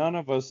 So none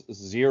of us,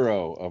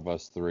 zero of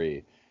us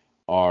three,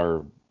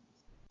 are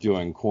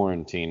doing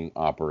quarantine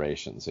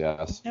operations,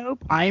 yes?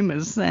 Nope, I'm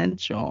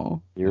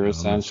essential. You're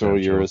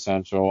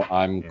essential.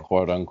 I'm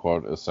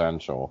quote-unquote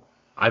essential.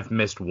 I've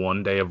missed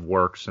one day of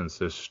work since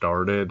this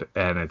started,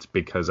 and it's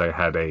because I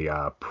had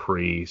a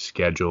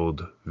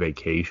pre-scheduled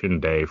vacation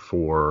day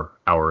for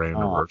our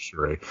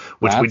anniversary,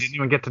 which we didn't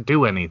even get to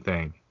do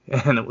anything.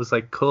 And it was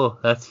like, cool,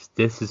 this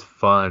is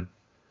fun.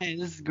 Hey,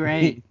 this is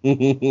great.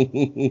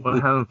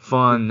 We're having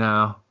fun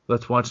now.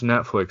 Let's watch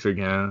Netflix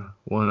again.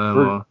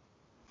 Whatever.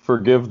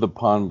 Forgive the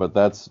pun, but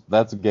that's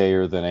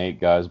gayer than 8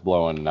 guys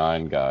blowing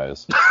 9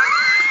 guys.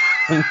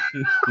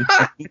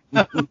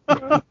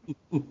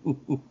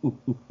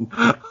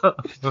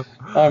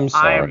 I'm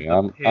sorry.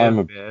 I'm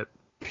a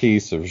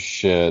piece of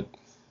shit.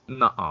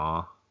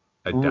 Nuh-uh.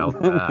 I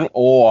doubt that.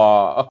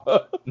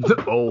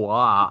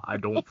 I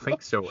don't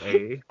think so,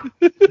 eh?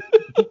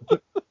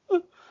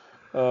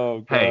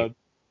 Oh, God. Hey,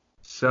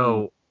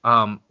 so,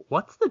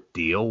 what's the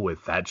deal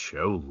with that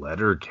show,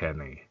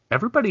 Letterkenny?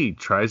 Everybody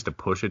tries to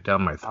push it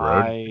down my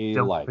throat. I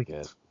like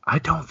it. I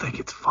don't think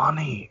it's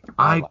funny.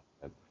 I like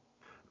it.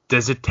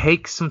 Does it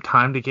take some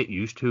time to get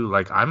used to?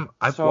 Like,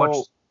 I've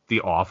watched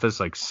The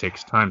Office like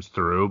 6 times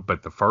through,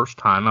 but the first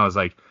time I was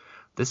like,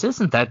 this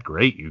isn't that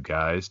great, you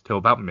guys, till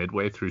about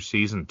midway through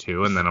season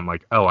 2, and then I'm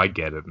like, oh, I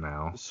get it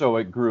now. So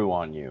it grew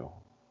on you.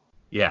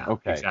 Yeah,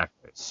 okay.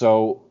 Exactly.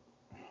 So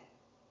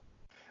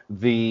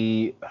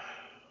is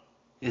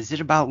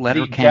it about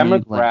Letterkenny?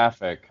 The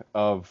demographic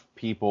of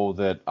people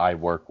that I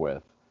work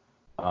with.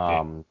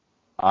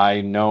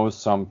 I know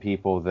some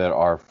people that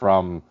are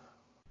from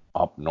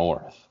up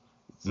north.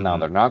 Now,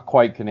 they're not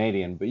quite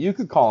Canadian, but you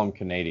could call them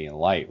Canadian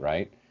light,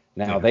 right?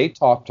 Now, they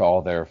talk to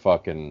all their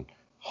fucking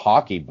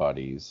hockey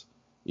buddies.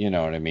 You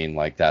know what I mean?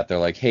 Like that. They're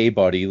like, hey,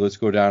 buddy, let's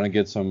go down and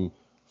get some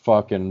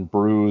fucking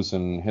brews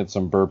and hit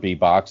some burpee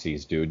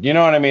boxies, dude. You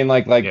know what I mean?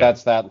 Like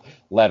that's that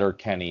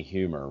Letterkenny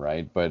humor,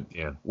 right? But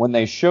when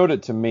they showed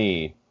it to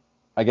me,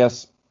 I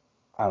guess,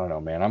 I don't know,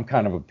 man. I'm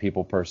kind of a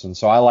people person,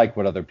 so I like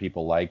what other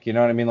people like. You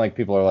know what I mean? Like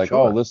people are like,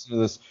 oh, listen to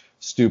this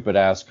stupid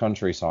ass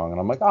country song,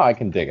 and I'm like, oh, I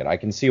can dig it. I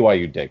can see why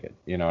you dig it.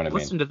 You know what I mean?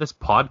 Listen to this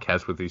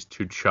podcast with these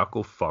 2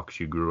 chuckle fucks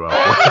you grew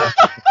up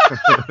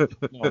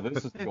with. No,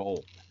 this is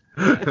gold.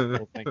 I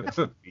still think it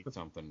should be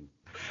something.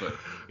 But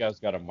you guys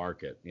got to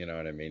market. You know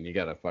what I mean? You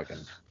got to fucking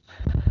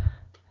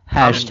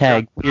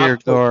Hashtag pure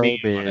not put me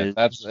on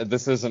garbage. it.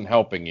 This isn't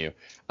helping you.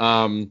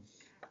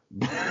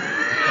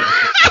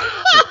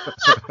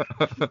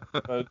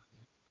 But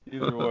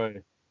either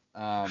way,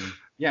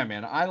 yeah,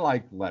 man, I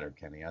like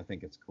Letterkenny. I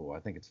think it's cool. I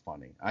think it's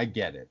funny. I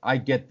get it. I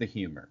get the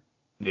humor.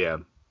 Yeah.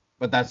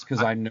 But that's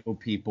because I know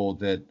people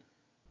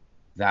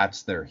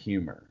that's their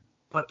humor.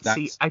 But That's-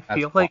 see, I that's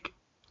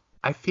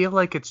feel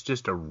like it's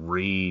just a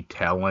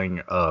retelling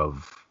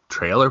of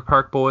Trailer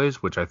Park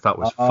Boys, which I thought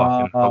was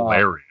fucking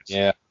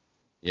hilarious.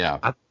 Yeah.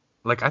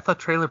 I thought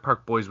Trailer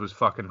Park Boys was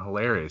fucking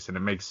hilarious, and it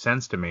makes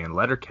sense to me. And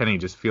Letterkenny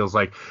just feels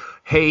like,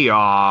 hey,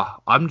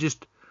 I'm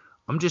just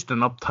an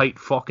uptight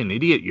fucking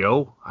idiot,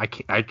 yo. I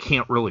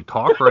can't really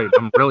talk right.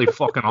 I'm really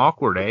fucking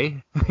awkward, eh?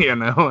 You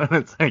know? And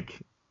it's like,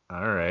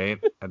 all right,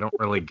 I don't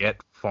really get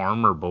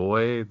Farmer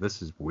Boy.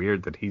 This is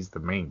weird that he's the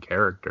main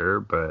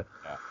character, but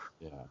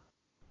Yeah.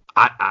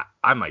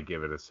 I might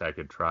give it a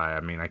second try.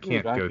 I mean, I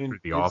can't Dude, go through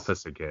The it's-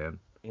 Office again.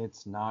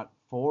 It's not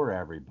for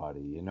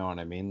everybody. You know what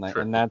I mean? Like,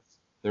 Sure. and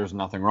there's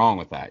nothing wrong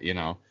with that. You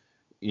know,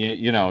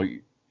 you know,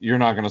 you're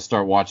not gonna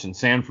start watching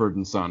Sanford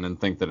and Son and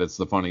think that it's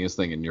the funniest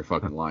thing in your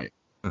fucking life.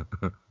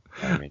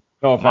 I mean,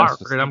 no offense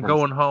to Margaret, I'm Sanford.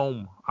 going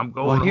home. I'm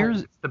going Well, home.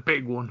 here's- It's the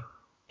big one.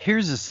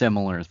 Here's a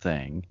similar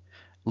thing.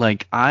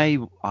 Like I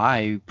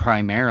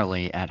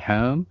primarily at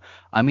home,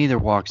 I'm either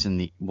watching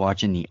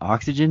the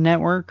Oxygen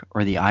Network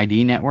or the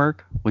ID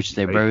Network, which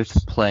they Right.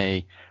 both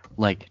play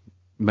like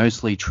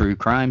mostly true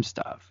crime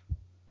stuff.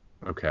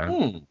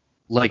 Okay.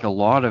 Like a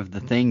lot of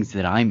the things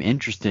that I'm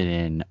interested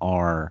in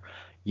are,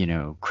 you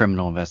know,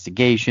 criminal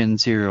investigation,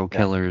 serial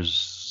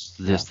killers,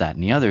 this, that,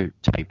 and the other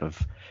type of,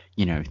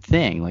 you know,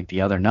 thing. Like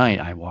the other night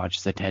I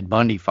watched the Ted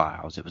Bundy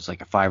Files. It was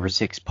like a 5 or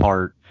 6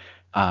 part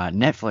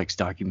Netflix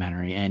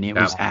documentary, and it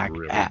was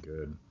really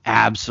good.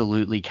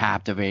 absolutely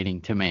captivating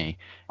to me.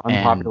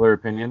 Unpopular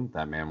opinion: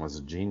 that man was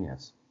a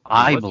genius.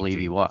 I was a believe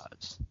he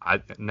genius.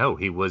 was. No,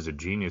 he was a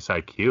genius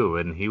IQ,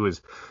 and he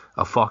was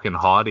a fucking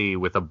hottie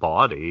with a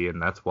body,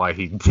 and that's why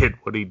he did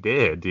what he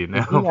did, you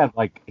know?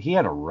 He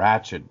had a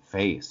ratchet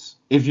face.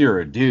 If you're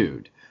a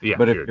dude, Yeah,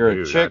 but if you're a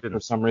dude, I chick didn't- for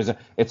some reason,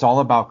 it's all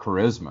about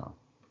charisma.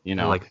 You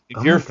know, Like, if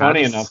oh you're my God, funny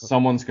he's enough, so-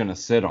 someone's gonna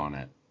sit on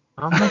it.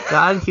 Oh my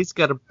God, he's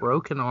got a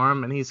broken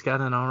arm, and he's got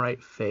an all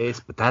right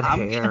face, but that I'm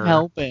hair. gonna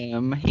help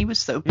him. He was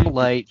so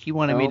polite. He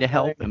wanted me to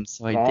help him,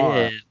 so I God.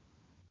 did.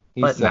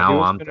 He But said now he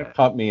was I'm gonna dead.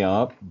 cut me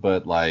up,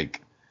 but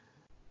like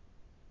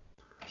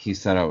he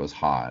said I was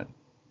hot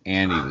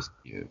and he was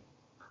cute.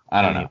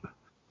 I don't know.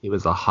 He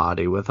was a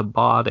hottie with a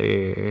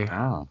body.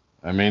 Oh,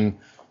 I mean,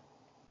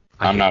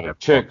 I I'm hate not a that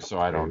chick, fucking so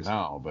I don't phrase.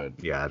 know, but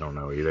Yeah, I don't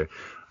know either.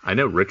 I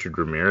know Richard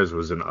Ramirez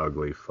was an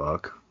ugly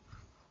fuck.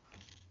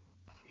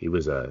 He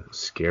was a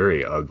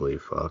scary, ugly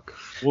fuck.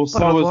 well, But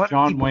so a was lot of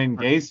John people Wayne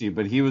Gacy,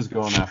 but he was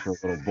going after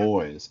little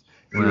boys.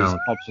 He was Well-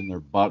 touching their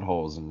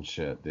buttholes and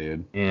shit,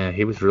 dude. Yeah,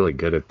 he was really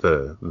good at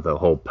the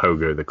whole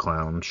Pogo the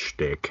Clown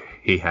shtick.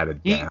 He had it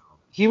He down.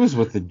 he was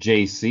with the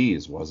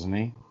JCs, wasn't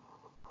he?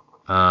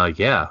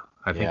 Yeah,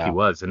 I think Yeah. he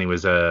was, and he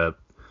was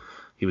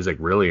like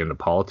really into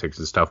politics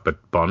and stuff.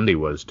 But Bundy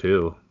was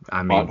too.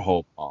 I mean,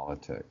 Butthole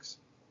politics.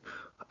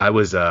 I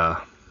was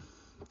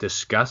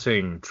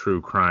discussing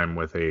true crime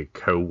with a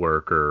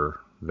coworker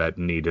that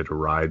needed a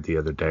ride the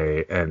other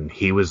day, and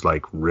he was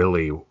like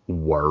really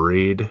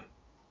worried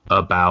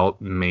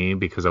about me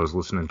because I was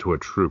listening to a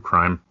true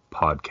crime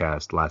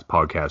podcast, last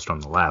podcast on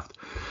the left.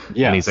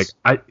 Yeah. And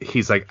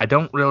he's like, I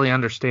don't really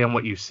understand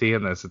what you see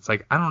in this. It's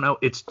like, I don't know.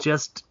 It's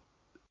just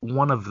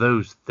one of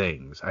those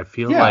things. I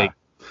feel Yeah. like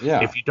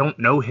Yeah. if you don't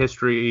know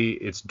history,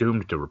 it's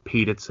doomed to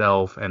repeat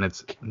itself. And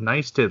it's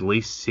nice to at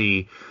least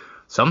see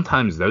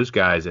sometimes those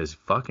guys, as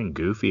fucking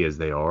goofy as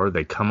they are,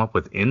 they come up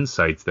with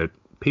insights that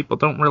people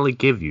don't really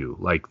give you.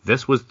 Like,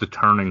 this was the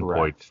turning Correct.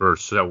 point for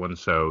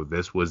so-and-so.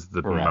 This was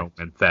the Correct.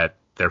 moment that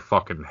their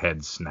fucking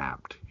head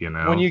snapped, you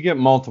know? When you get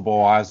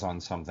multiple eyes on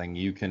something,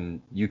 you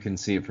can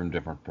see it from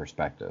different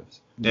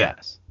perspectives. Yeah.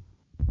 Yes.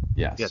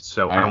 Yes. Yes,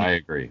 so I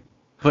agree.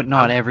 But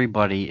not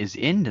everybody is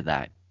into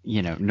that.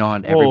 You know,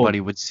 not Well- everybody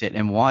would sit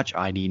and watch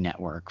ID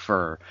Network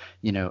for,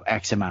 you know,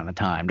 X amount of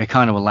time. To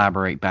kind of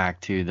elaborate back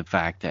to the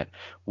fact that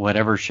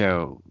whatever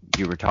show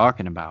you were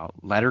talking about,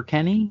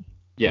 Letterkenny,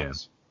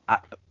 Yes.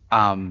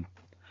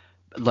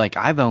 like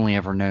I've only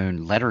ever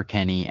known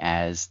Letterkenny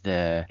as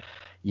the,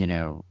 you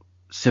know,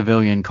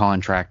 civilian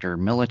contractor,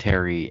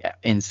 military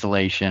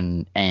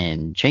installation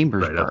in right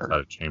Chambersburg. outside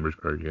of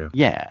Chambersburg, yeah.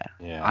 Yeah.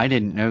 Yeah. I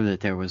didn't know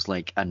that there was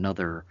like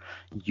another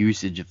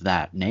usage of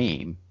that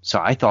name. So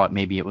I thought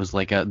maybe it was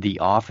like the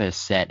office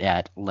set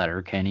at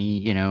Letterkenny,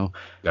 you know.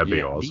 That'd be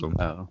Yeah. awesome.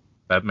 Depot.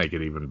 That'd make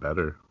it even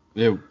better.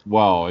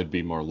 It'd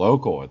be more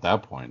local at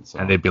that point. So.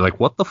 And they'd be like,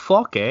 what the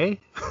fuck, eh?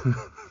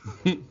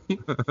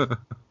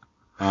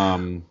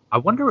 I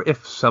wonder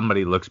if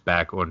somebody looks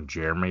back on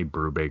Jeremy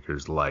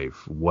Brubaker's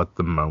life, what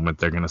the moment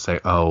they're going to say,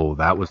 oh,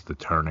 that was the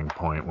turning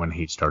point when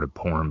he started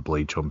pouring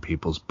bleach on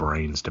people's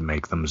brains to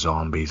make them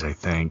zombies, I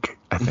think.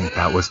 I think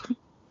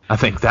I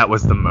think that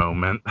was the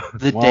moment.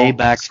 The day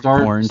back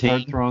from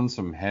quarantine. Start throwing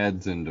some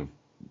heads into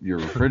your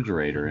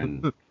refrigerator,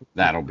 and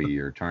that'll be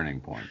your turning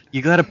point.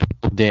 You got to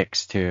pickle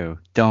dicks too.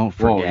 Don't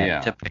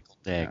forget to pickle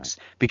dicks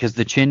because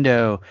the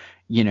Chindo,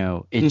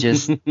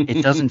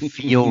 it doesn't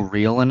feel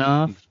real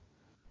enough.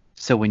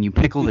 So when you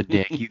pickle the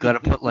dick, you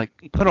got to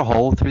put a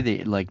hole through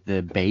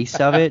the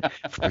base of it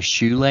for a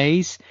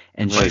shoelace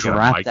and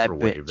strap that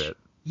bitch. It.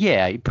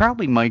 Yeah, you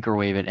probably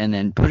microwave it and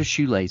then put a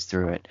shoelace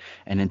through it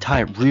and then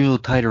tie it real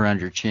tight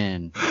around your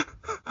chin.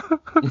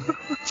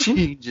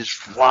 Just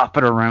flop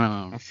it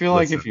around. I feel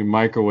like if you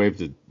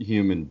microwaved a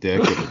human dick,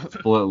 it would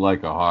split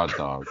like a hot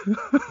dog.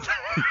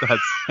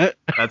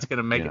 That's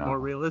gonna make it more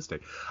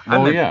realistic.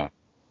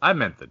 I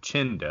meant the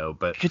Chindo,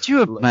 but could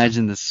you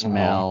imagine the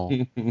smell?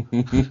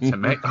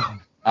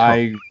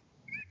 I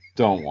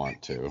don't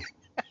want to.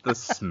 The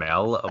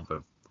smell of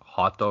a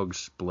hot dog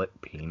split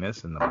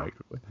penis in the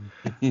microwave.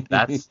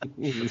 That's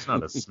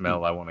not a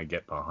smell I want to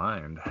get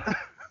behind.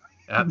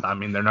 I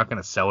mean, they're not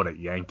going to sell it at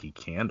Yankee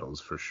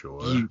Candles for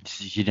sure.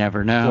 You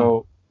never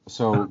know.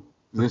 So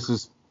this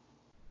is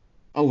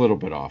a little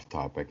bit off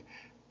topic.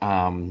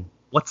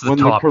 What's the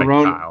topic,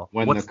 Kyle?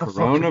 When the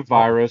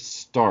coronavirus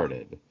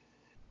started,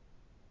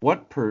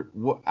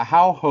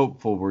 how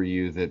hopeful were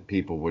you that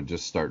people would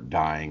just start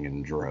dying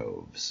in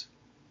droves?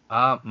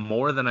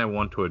 More than I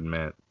want to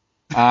admit.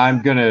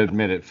 I'm going to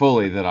admit it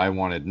fully that I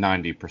wanted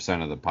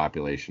 90% of the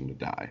population to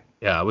die.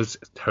 Yeah, I was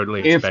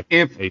totally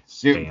expecting a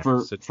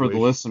spam for the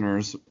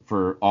listeners,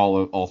 for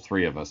all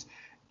three of us,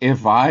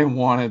 if that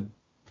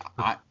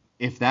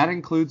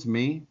includes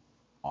me,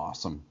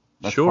 awesome.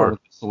 That's part of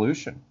the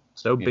solution.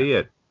 So be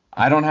it.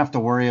 I don't have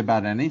to worry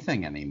about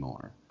anything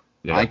anymore.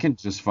 Yeah. I can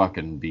just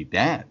fucking be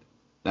dead.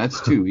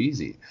 That's too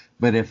easy.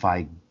 But if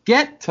I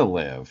get to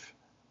live,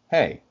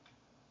 hey,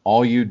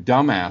 all you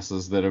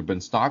dumbasses that have been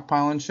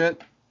stockpiling shit,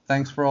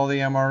 thanks for all the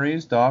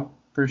MREs, dog.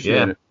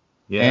 Appreciate it.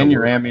 Yeah. And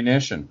your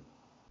ammunition.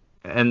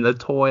 And the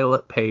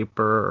toilet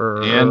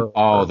paper. And,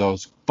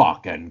 those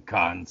fucking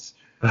cunts.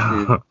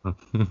 Dude,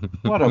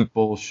 what a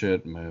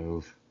bullshit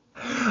move.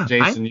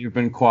 Jason, you've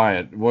been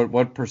quiet.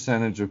 What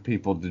percentage of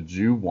people did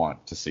you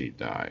want to see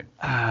die?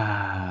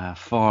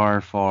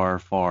 Far, far,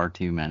 far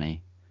too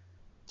many.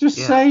 Just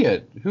say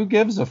it. Who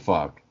gives a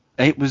fuck?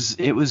 It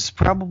was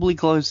probably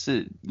close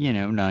to,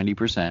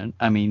 90%.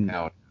 I mean,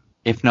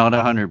 if not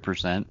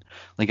 100%.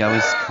 Like, I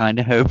was kind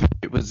of hoping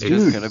it was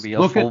just going to be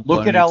a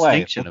full-blown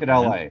extinction. Look at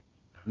LA.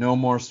 No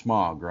more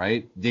smog,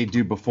 right? They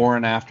do before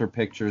and after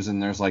pictures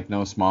and there's like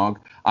no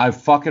smog. I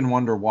fucking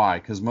wonder why,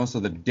 because most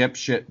of the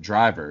dipshit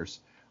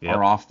drivers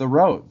are off the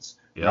roads,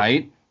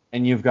 right?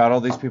 And you've got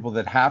all these people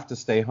that have to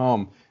stay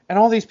home. And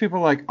all these people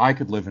are like, I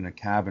could live in a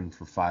cabin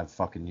for 5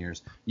 fucking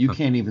years. You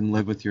can't even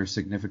live with your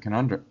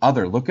significant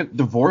other. Look at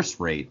divorce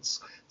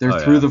rates.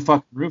 They're through the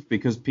fucking roof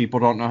because people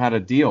don't know how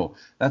to deal.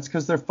 That's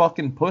because they're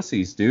fucking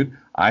pussies, dude.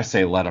 I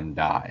say let them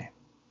die.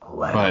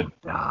 Let them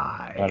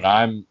die. But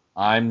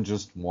I'm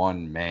just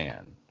one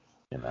man,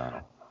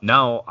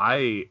 No,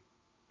 I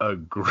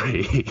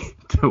agree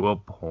to a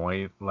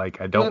point.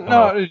 Like, I don't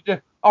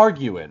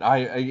argue it.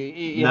 I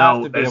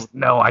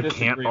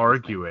can't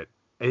argue it.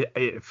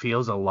 It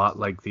feels a lot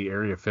like the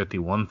Area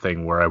 51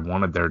 thing where I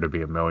wanted there to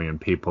be 1 million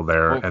people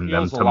there and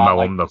them to mow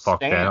them the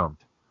fuck down.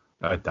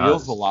 It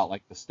feels a lot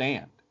like The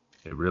Stand.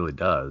 It really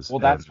does. Well,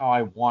 that's how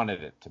I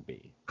wanted it to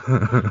be.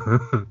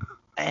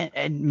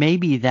 And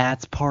maybe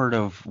that's part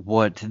of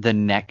what the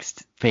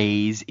next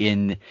phase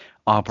in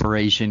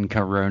Operation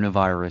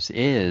Coronavirus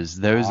is.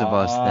 Those of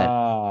us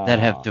that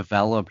have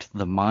developed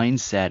the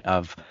mindset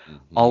of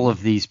all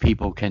of these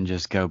people can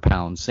just go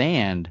pound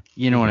sand.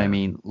 You know what I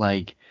mean?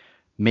 Like,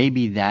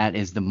 maybe that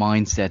is the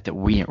mindset that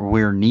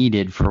we're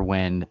needed for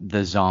when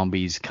the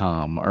zombies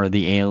come or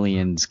the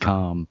aliens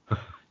come.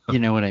 You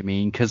know what I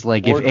mean? Because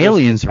if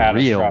aliens are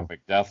real,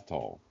 catastrophic death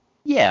toll.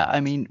 Yeah, I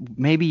mean,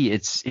 maybe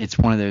it's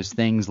one of those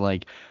things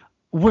like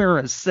we're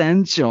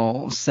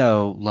essential,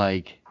 so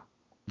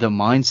the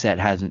mindset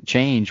hasn't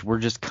changed. We're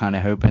just kind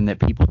of hoping that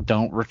people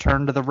don't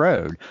return to the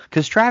road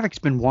because traffic's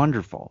been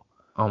wonderful.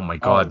 Oh my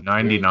God,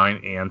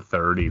 99 and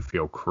 30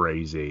 feel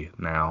crazy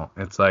now.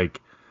 It's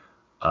like,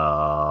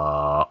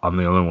 I'm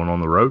the only one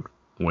on the road.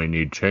 We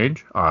need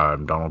change.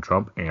 I'm Donald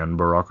Trump and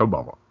Barack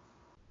Obama.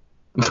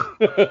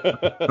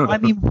 I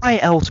mean, why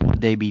else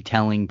would they be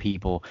telling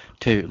people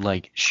to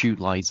shoot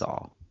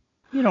Lysol?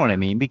 You know what I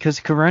mean? Because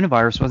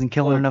coronavirus wasn't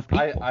killing enough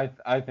people.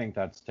 I think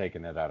that's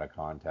taking it out of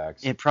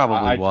context. It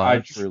probably was. I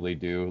truly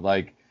do.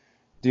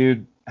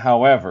 Dude,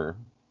 however,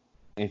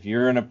 if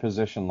you're in a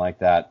position like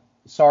that,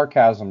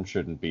 sarcasm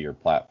shouldn't be your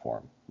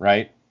platform,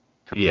 right?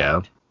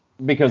 Yeah.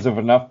 Because if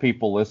enough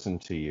people listen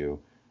to you,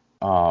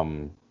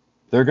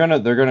 they're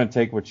gonna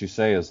take what you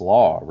say as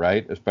law,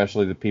 right?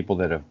 Especially the people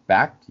that have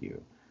backed you.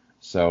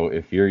 So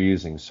if you're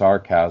using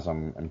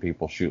sarcasm and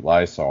people shoot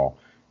Lysol,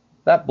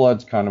 that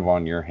blood's kind of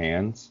on your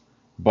hands.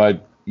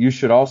 But you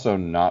should also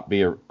not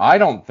be I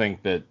don't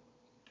think that.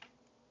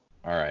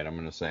 All right, I'm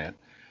gonna say it.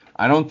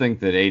 I don't think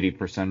that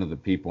 80% of the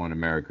people in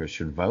America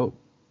should vote.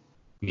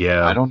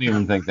 Yeah. I don't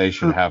even think they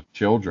should have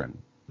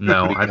children.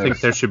 No, I think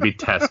there should be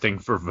testing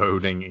for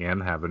voting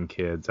and having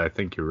kids. I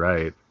think you're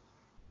right.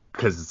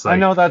 Because it's like, I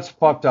know that's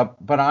fucked up,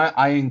 but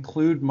I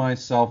include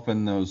myself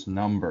in those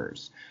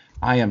numbers.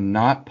 I am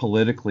not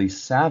politically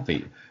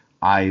savvy.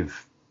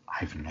 I've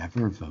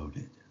never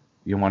voted.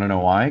 You want to know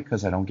why?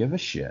 Because I don't give a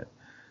shit.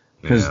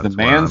 Because the that's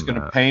where man's I'm going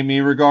to at. pay me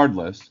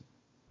regardless,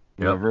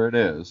 Yep. whoever it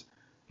is.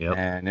 Yep.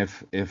 And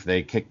if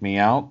they kick me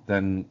out,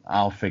 then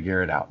I'll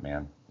figure it out,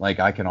 man. Like,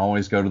 I can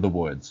always go to the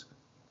woods.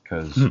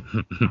 Because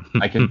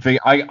I can figure,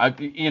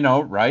 you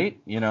know, right?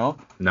 You know?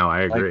 No,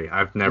 I agree. Like,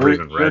 I've never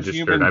even registered.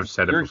 Human, I've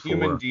said it your before.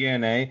 human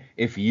DNA,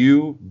 if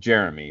you,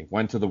 Jeremy,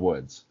 went to the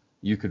woods,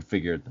 you could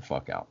figure it the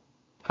fuck out.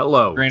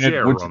 Hello,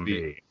 Granted, would you be-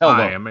 Jeremy. Hello.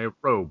 I am a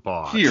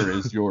robot. Here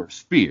is your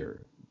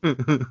spear.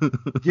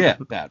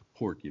 Get that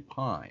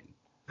porcupine.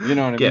 You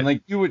know what I Get- mean?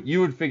 Like, you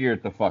would figure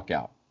it the fuck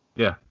out.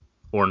 Yeah,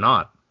 or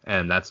not.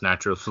 And that's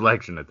natural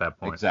selection at that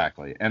point.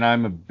 Exactly. And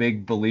I'm a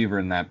big believer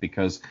in that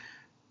because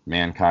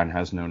mankind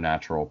has no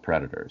natural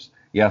predators.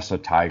 Yes, a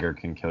tiger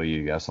can kill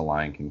you. Yes, a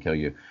lion can kill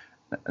you.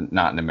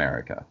 Not in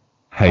America.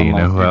 Hey, you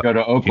know Unless who? you go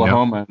to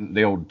Oklahoma and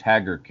the old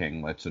Tiger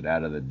King lets it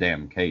out of the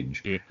damn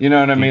cage. You know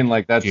what I mean?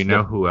 Like, that's Do you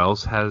know who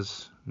else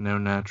has no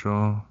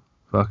natural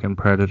fucking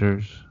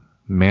predators?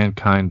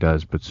 Mankind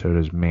does, but so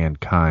does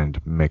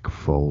mankind Mick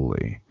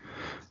Foley.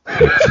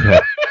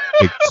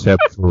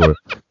 Except for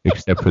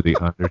the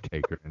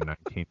Undertaker in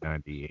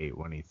 1998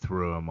 when he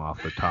threw him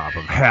off the top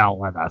of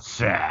Hell in a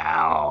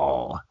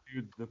Cell.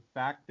 Dude, the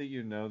fact that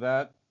you know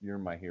that, you're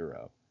my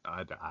hero.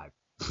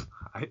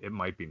 It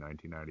might be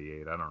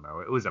 1998. I don't know.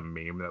 It was a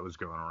meme that was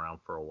going around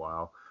for a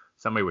while.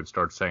 Somebody would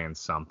start saying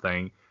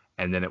something,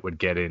 and then it would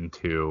get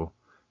into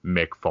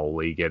Mick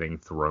Foley getting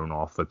thrown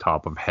off the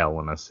top of Hell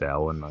in a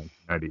Cell in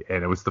 1990,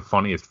 and it was the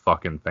funniest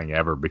fucking thing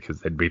ever because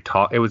they'd be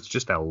it was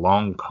just a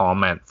long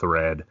comment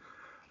thread,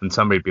 and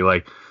somebody'd be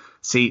like,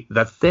 "See,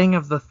 the thing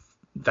of the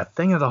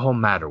whole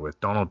matter with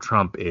Donald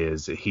Trump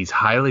is he's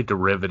highly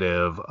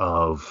derivative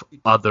of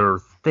other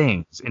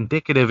things,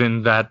 indicative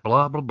in that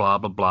blah blah blah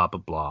blah blah blah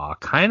blah."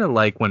 Kind of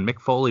like when Mick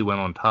Foley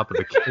went on top of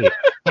the cage in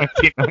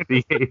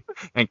 1998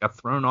 and got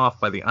thrown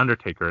off by the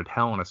Undertaker at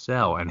Hell in a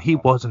Cell, and he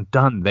wasn't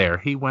done there.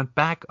 He went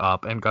back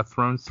up and got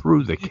thrown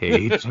through the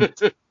cage.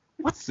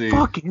 What the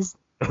fuck is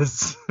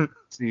this?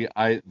 See,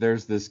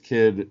 there's this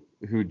kid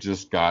who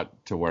just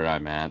got to where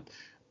I'm at,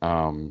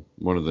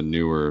 one of the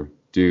newer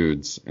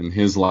dudes, and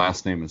his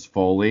last name is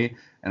Foley,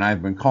 and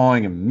I've been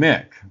calling him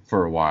Mick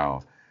for a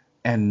while,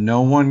 and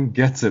no one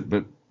gets it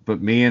but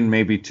me and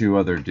maybe two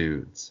other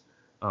dudes.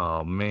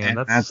 Oh man,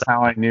 And that's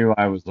how I knew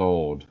I was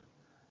old.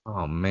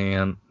 Oh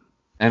man.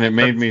 And it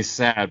made me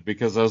sad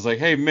because I was like,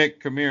 "Hey Mick,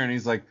 come here," and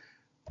he's like,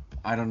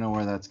 "I don't know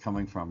where that's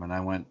coming from," and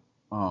I went,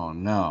 "Oh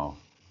no."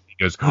 He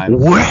goes,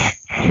 "Wah,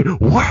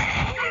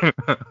 wah."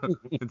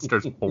 And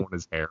starts pulling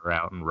his hair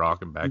out and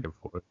rocking back and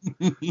forth.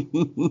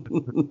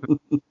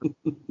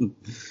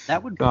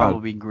 That would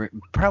God.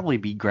 probably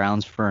be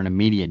grounds for an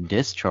immediate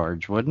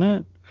discharge, wouldn't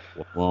it?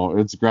 Well,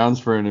 it's grounds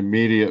for an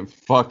immediate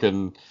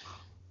fucking,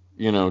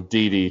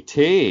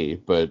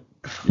 DDT, but,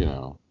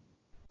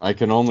 I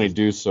can only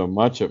do so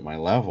much at my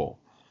level.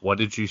 What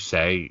did you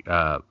say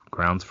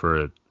grounds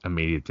for an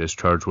immediate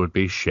discharge would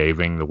be?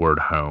 Shaving the word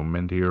home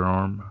into your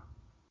arm?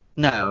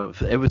 No,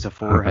 it was a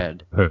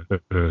forehead.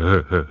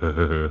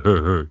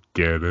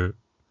 Get it?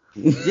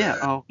 Yeah.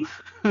 Oh.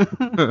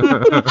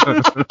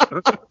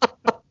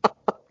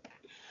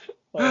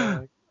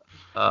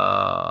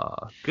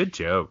 Good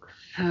joke.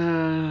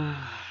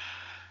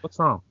 What's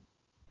wrong?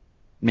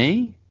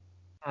 Me?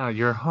 Oh,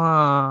 you're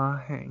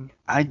hang.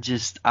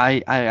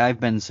 I've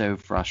been so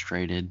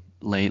frustrated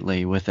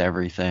lately with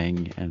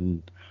everything,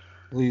 and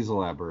Please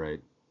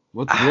elaborate.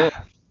 What's it?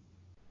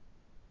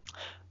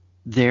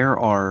 there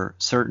are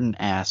certain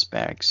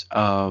aspects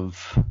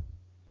of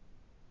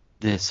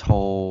this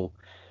whole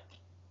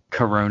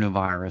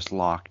coronavirus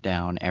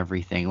lockdown,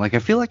 everything. Like, I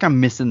feel like I'm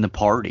missing the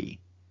party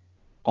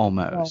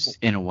almost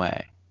in a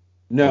way.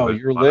 No, Well,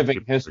 you're a lot of living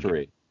people are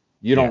history.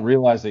 You don't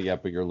realize it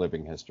yet, but you're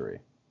living history.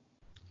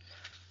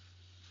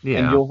 Yeah.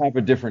 And you'll have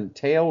a different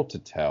tale to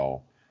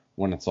tell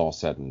when it's all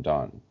said and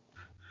done.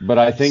 But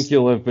I think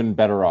you'll have been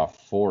better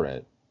off for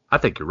it. I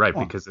think you're right,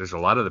 because there's a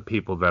lot of the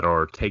people that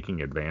are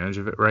taking advantage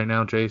of it right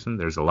now, Jason.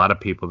 There's a lot of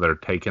people that are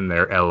taking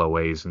their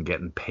LOAs and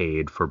getting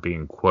paid for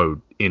being,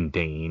 quote, in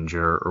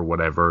danger or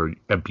whatever,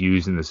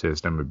 abusing the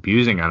system,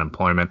 abusing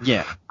unemployment.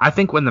 Yeah. I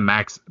think when the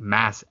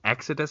mass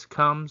exodus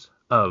comes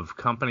of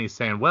companies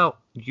saying, well,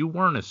 you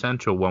weren't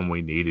essential when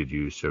we needed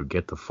you, so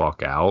get the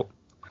fuck out.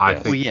 I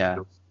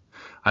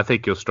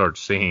think you'll start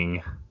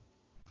seeing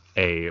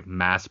a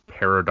mass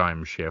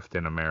paradigm shift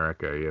in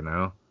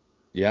America,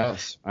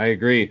 Yes, I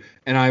agree.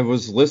 And I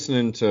was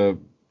listening to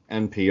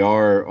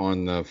NPR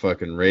on the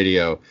fucking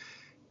radio,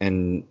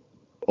 and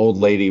old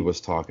lady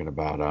was talking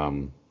about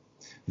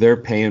they're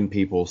paying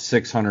people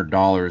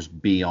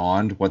 $600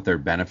 beyond what their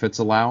benefits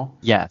allow.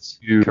 Yes,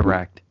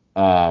 correct.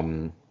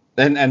 And the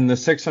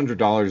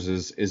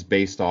 $600 is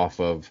based off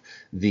of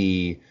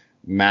the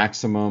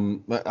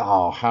maximum.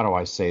 Oh, how do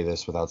I say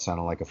this without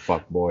sounding like a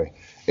fuck boy?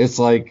 It's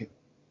like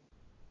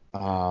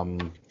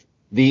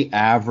The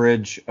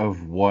average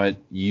of what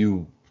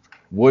you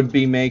would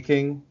be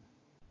making.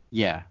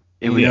 Yeah,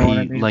 it You would know what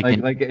I be mean? like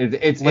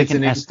It's like an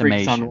an increase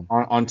estimation.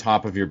 on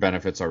top of your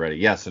benefits already.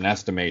 Yes, an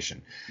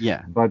estimation.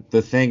 Yeah, But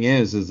the thing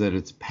is that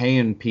it's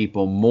paying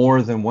people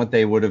more than what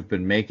they would have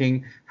been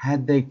making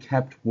had they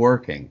kept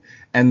working.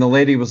 And the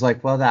lady was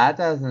like, "Well, that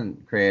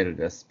doesn't create a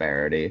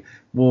disparity."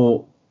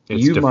 Well,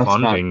 It's you must not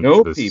defunding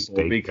know the people,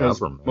 state because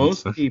governments.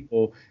 most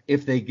people,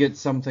 if they get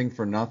something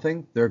for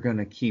nothing, they're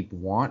gonna keep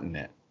wanting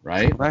it,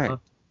 right? right.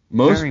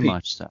 Most Very people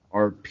much so.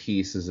 are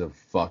pieces of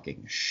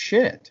fucking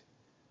shit.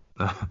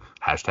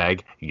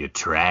 Hashtag you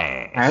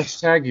trash.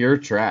 Hashtag you're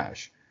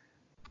trash.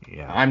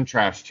 Yeah. I'm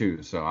trash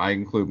too, so I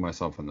include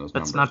myself in those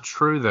That's numbers. not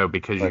true though,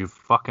 because But- you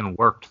fucking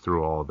worked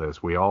through all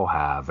this. We all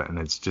have, and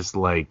it's just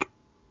like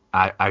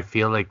I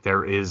feel like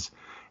there is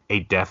a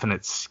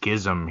definite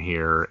schism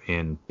here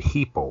in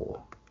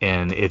people,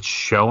 and it's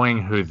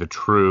showing who the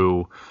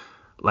true.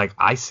 Like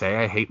I say,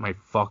 I hate my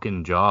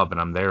fucking job, and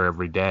I'm there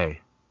every day.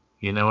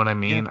 You know what I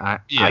mean?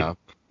 Yeah.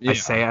 I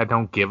say I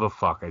don't give a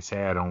fuck. I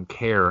say I don't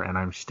care, and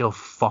I'm still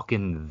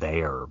fucking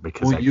there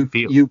because Well, I you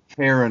feel. you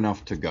care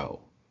enough to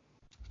go.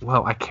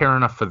 Well, I care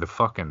enough for the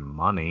fucking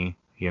money.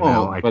 You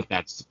Well, know, but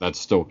that's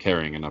still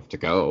caring enough to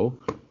go.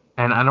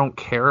 and I don't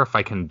care if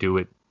I can do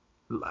it.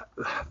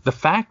 The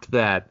fact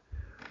that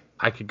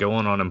I could go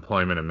on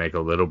unemployment and make a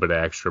little bit of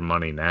extra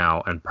money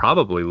now and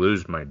probably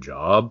lose my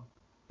job,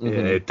 Mhm.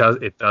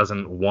 it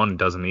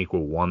doesn't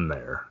equal one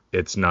there.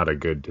 It's not a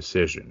good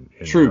decision.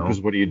 True, know? because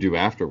what do you do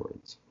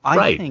afterwards? I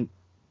Right. think,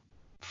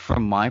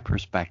 from my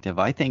perspective,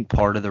 I think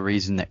part of the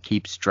reason that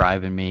keeps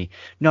driving me,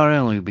 not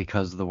only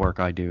because of the work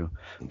I do,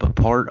 but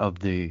part of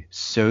the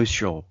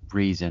social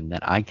reason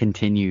that I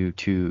continue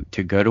to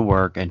go to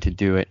work and to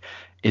do it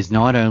is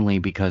not only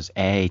because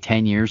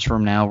 10 years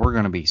from now we're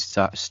going to be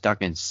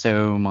stuck in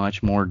so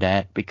much more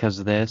debt because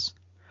of this.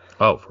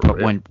 Oh, for But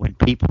real. when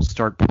people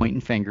start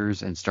pointing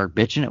fingers and start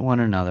bitching at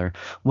one another,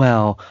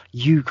 well,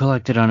 you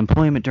collected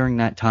unemployment during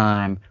that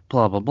time,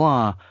 blah, blah,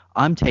 blah,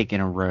 I'm taking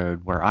a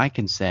road where I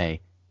can say,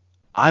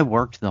 I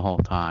worked the whole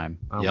time.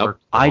 Yep.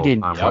 worked the I whole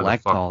didn't time. Why the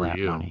collect fuck all were that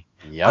you? money.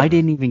 Yep. I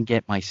didn't even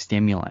get my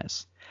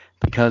stimulus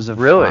because of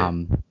Really?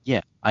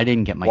 I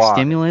didn't get my Why?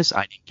 stimulus.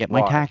 I didn't get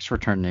my Why? tax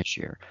return this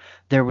year.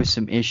 There was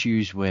some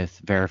issues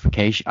with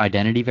verification,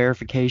 identity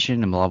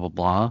verification, and blah blah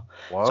blah.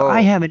 Whoa. So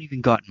I haven't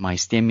even gotten my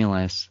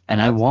stimulus,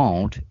 and I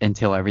won't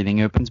until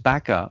everything opens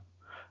back up,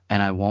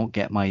 and I won't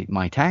get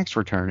my tax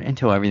return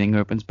until everything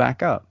opens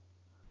back up.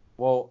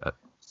 Well,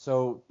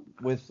 so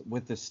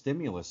with the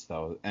stimulus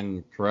though,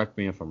 and correct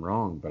me if I'm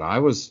wrong, but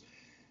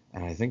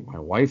and I think my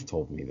wife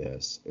told me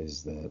this,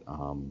 is that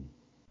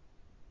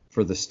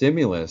for the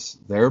stimulus,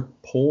 they're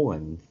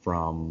pulling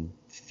from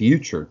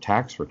future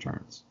tax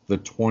returns. The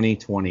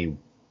 2020,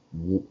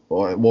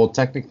 well,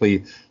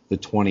 technically the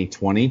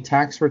 2020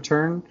 tax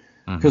return,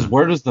 because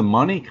where does the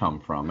money come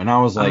from? And I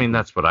was like, I mean,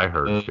 that's what I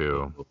heard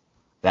too.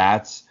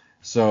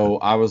 So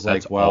I was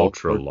That's like, well,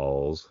 ultra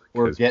lols.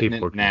 we're 'cause getting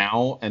people it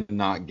now and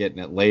not getting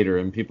it later,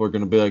 and people are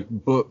going to be like,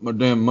 but my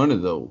damn money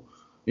though.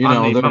 You I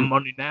know, need they're- my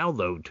money now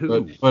though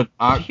too. but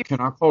can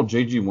I call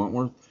JG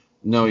Wentworth?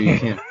 No, you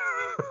can't,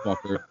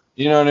 fucker.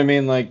 You know what I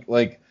mean?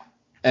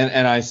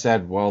 And I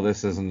said, well,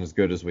 this isn't as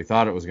good as we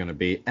thought it was going to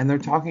be, and they're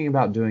talking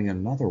about doing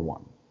another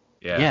one.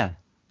 Yeah.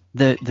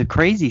 The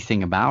crazy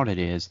thing about it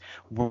is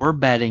we're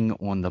betting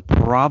on the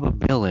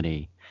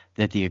probability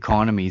that the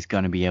economy is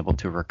going to be able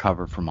to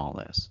recover from all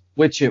this.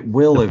 Which it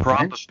will The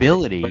eventually,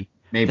 probability but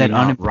maybe that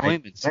not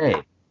unemployment's right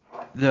away.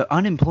 the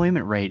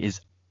unemployment rate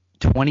is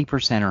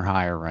 20% or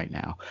higher right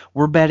now.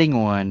 We're betting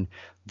on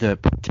the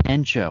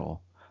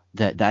potential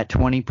that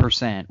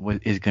 20%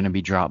 is going to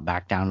be dropped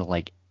back down to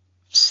like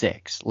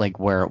 6, like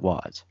where it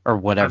was or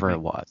whatever I mean,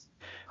 it was.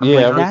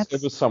 Yeah, Like,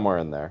 it was somewhere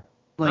in there.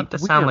 Not to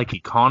sound like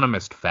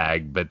economist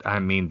fag, but I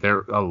mean, there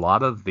a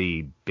lot of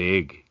the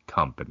big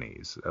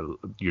companies,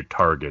 your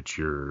Targets,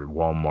 your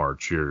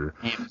Walmarts, your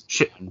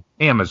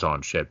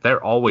Amazon shit,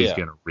 they're always Yeah.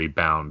 going to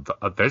rebound.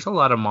 There's a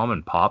lot of mom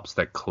and pops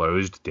that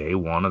closed day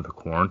one of the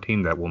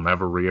quarantine that will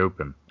never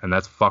reopen, and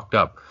that's fucked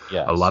up.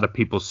 Yes. A lot of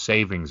people's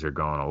savings are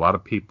gone. A lot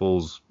of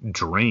people's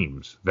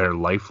dreams, their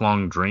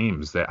lifelong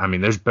dreams. I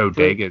mean, there's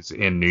bodegas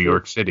in New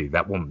York City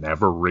that will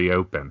never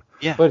reopen.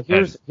 Yeah. But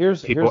here's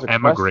People a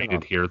emigrated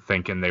question here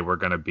thinking they were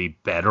going to be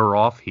better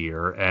off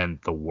here, and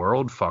the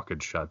world fucking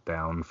shut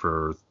down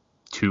for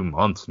 2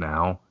 months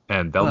now,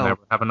 and they'll Well-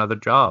 never have another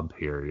job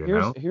here, you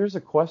know? Here's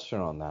a question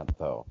on that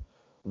though.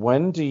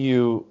 When do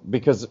you,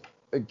 because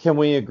can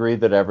we agree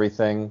that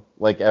everything,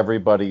 like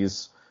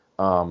everybody's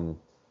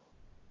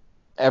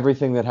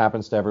everything that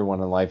happens to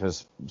everyone in life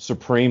is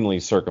supremely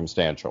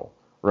circumstantial,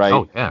 right?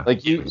 Oh, yeah.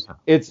 Like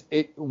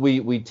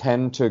we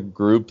tend to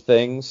group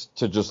things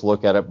to just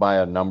look at it by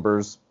a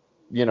numbers,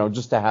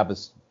 just to have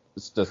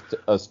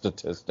a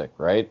statistic,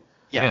 right?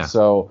 Yeah.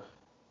 So,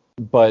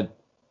 but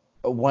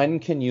when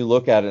can you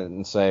look at it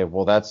and say,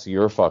 well, that's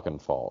your fucking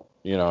fault?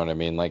 You know what I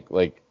mean?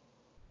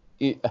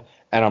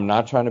 And I'm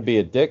not trying to be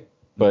a dick,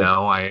 but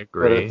No, I but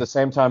agree. at the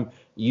same time,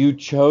 you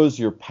chose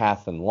your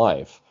path in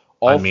life.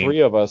 all three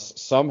of us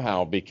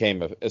somehow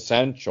became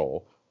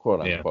essential,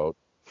 quote unquote,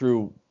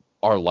 through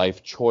our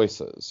life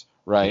choices,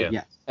 right?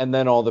 Yes. And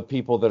then all the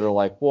people that are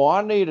like, well,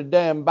 I need a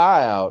damn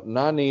buyout and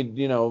I need,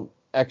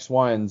 X,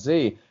 Y, and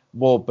Z.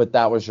 Well, but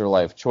that was your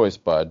life choice,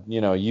 bud.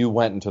 You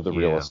went into the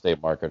real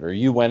estate market or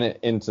you went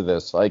into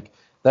this. Like,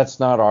 that's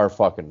not our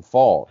fucking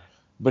fault.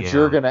 But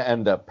you're going to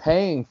end up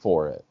paying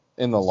for it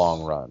in the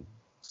long run.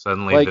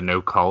 Suddenly the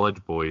no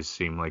college boys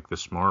seem like the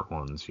smart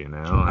ones,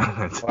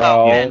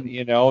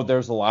 Well,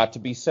 there's a lot to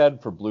be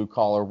said for blue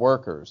collar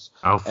workers.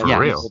 Oh, for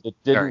real? People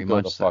that didn't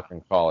go to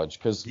fucking college,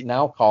 because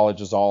now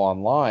college is all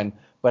online.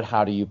 But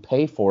how do you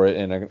pay for it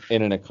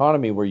in an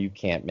economy where you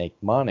can't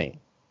make money?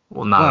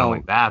 Well, not only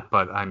that,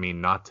 but I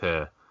mean, not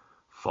to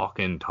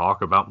fucking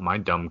talk about my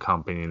dumb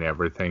company and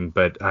everything,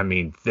 but I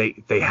mean,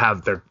 they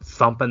have their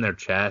thumping their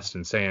chest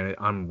and saying,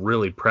 I'm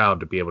really proud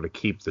to be able to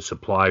keep the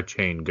supply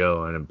chain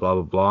going and blah,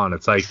 blah, blah. And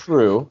it's like,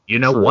 true.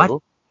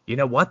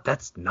 What?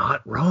 That's not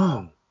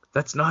wrong.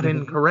 That's not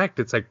incorrect.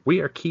 It's like,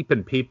 we are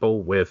keeping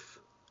people with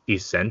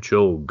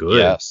essential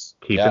goods,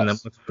 keeping them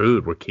with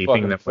food. We're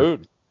keeping them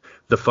with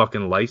the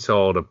fucking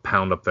Lysol to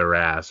pound up their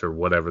ass or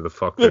whatever the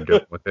fuck they're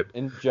doing with it.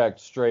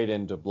 Inject straight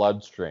into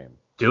bloodstream.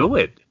 Do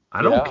it.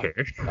 I don't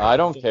care. I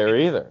don't care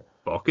either.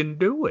 Fucking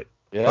do it.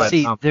 Yeah. But,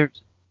 see,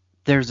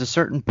 there's a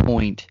certain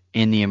point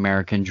in the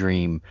American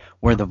dream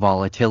where the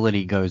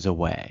volatility goes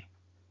away.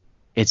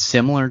 It's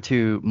similar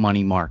to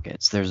money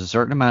markets. There's a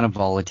certain amount of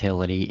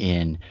volatility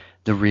in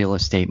the real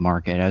estate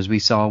market, as we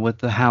saw with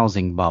the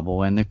housing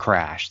bubble and the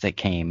crash that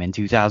came in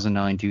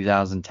 2009,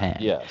 2010.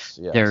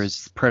 Yes.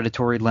 There's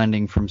predatory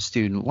lending from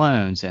student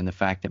loans and the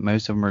fact that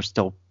most of them are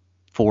still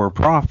for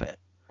profit.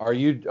 Are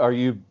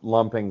you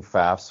lumping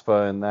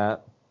FAFSA in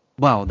that?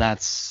 Well,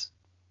 that's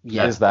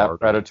is that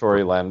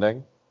predatory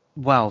lending?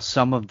 Well,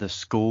 some of the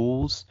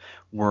schools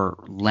were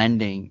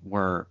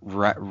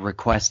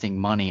requesting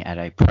money at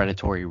a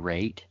predatory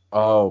rate.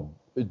 Oh,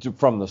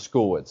 from the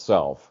school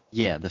itself.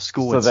 Yeah, the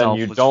school itself. So then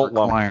you was don't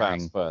lump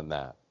requiring, FAFSA in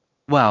that.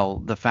 Well,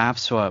 the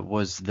FAFSA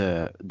was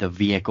the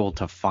vehicle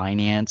to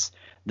finance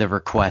the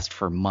request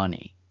for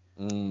money.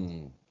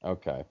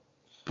 Okay.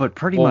 But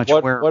pretty much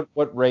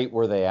what rate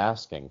were they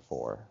asking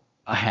for?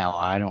 Hell,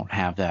 I don't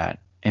have that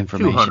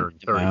information.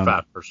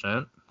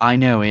 235%. I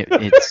know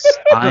it's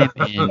I'm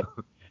in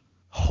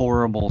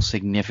horrible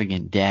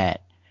significant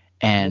debt,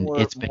 and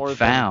it's been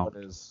found.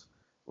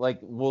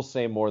 We'll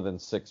say more than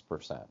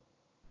 6%.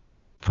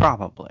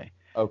 Probably.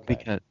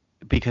 Okay.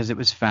 Because it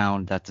was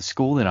found that the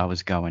school that I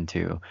was going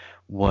to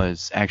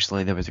was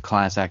actually, there was a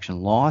class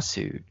action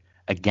lawsuit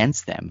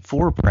against them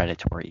for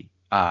predatory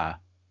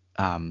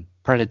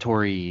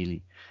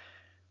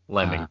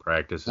lending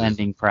practices.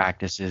 Lending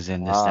practices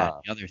and this, that,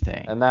 and the other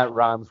thing. And that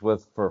rhymes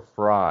with for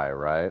fry,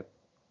 right?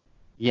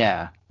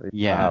 Yeah.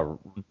 You're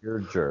a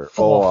jerk.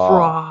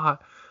 Fry.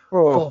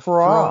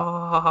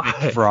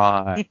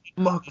 Fry.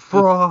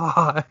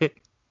 McFry.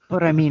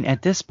 But I mean,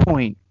 at this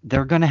point,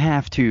 they're going to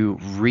have to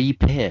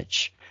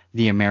repitch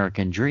the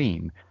American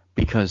dream,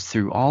 because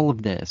through all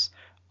of this,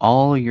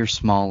 all your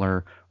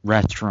smaller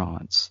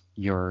restaurants,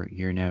 your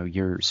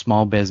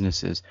small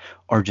businesses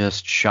are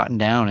just shutting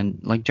down, and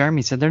like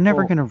Jeremy said, they're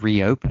never going to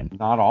reopen.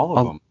 Not all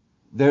of them.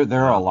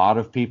 There are a lot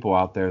of people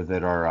out there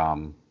that are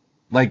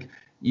like,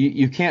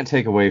 you can't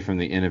take away from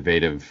the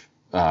innovative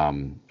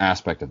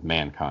aspect of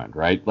mankind,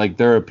 right? Like,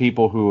 there are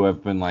people who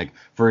have been, like,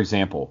 for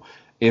example,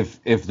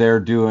 if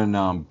they're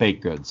doing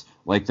baked goods,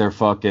 like they're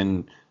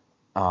fucking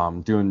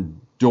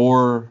doing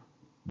door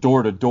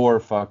to door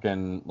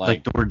fucking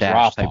like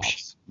DoorDash type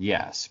shit.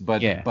 Yes,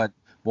 but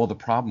well, the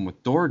problem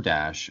with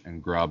DoorDash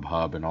and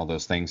Grubhub and all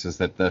those things is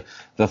that the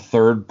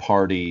third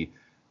party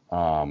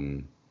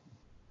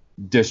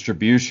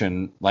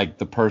distribution, like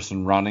the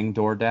person running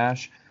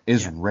DoorDash,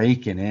 is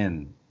raking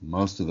in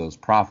most of those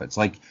profits.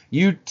 Like,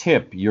 you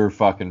tip your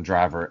fucking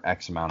driver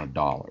X amount of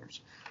dollars.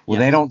 Well,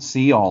 they don't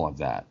see all of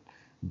that.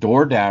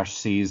 DoorDash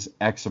sees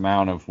X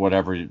amount of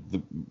whatever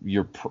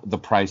the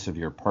price of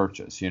your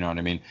purchase. You know what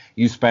I mean?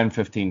 You spend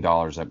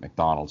 $15 at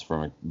McDonald's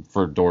for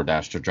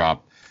DoorDash to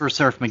drop for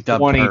Surf McDub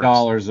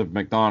 $20 of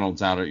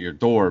McDonald's out at your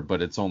door,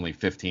 but it's only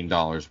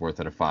 $15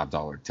 worth at a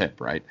 $5 tip,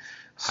 right?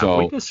 So have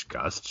we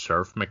discussed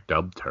Surf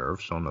McDub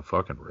turfs on the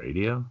fucking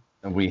radio?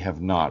 We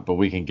have not, but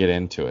we can get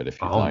into it if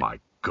you like. Oh my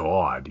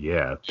God,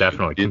 yeah,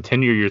 definitely.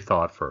 Continue your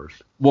thought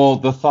first. Well,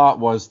 the thought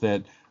was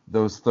that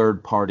those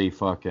third-party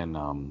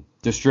fucking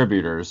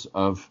distributors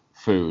of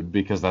food,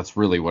 because that's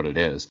really what it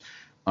is,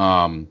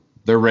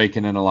 they're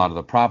raking in a lot of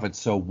the profits.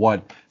 So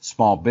what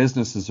small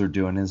businesses are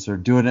doing is they're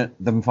doing it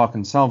them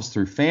fucking selves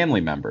through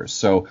family members.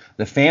 So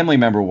the family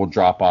member will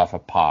drop off a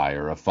pie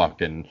or a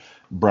fucking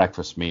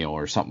breakfast meal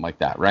or something like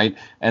that, right?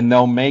 And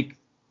they'll make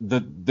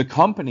the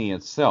company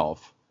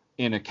itself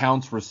in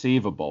accounts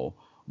receivable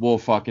will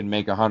fucking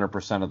make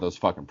 100% of those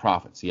fucking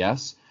profits.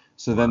 Yes.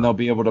 So then they'll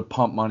be able to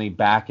pump money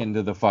back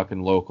into the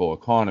fucking local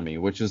economy,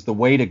 which is the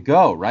way to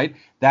go, right?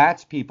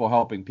 That's people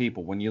helping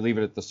people when you leave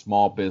it at the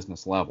small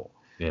business level.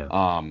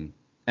 Yeah.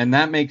 And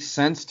that makes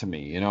sense to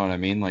me. You know what I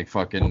mean? Like,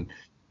 fucking,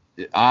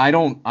 I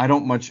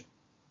don't much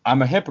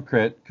I'm a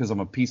hypocrite because I'm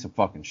a piece of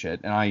fucking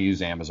shit, and I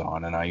use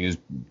Amazon and I use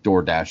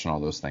DoorDash and all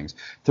those things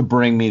to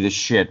bring me the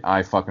shit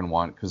I fucking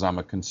want because I'm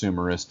a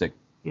consumeristic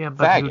Yeah,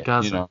 but faggot. who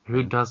doesn't? You know?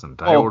 Who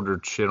doesn't? I Well,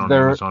 ordered shit on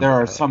there Amazon.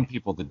 are today. some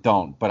people that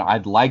don't, but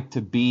I'd like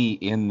to be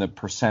in the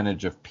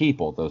percentage of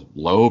people, the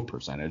low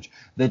percentage,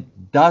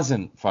 that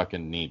doesn't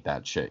fucking need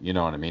that shit. You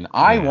know what I mean?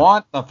 I Yeah.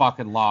 want the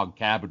fucking log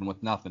cabin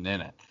with nothing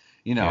in it.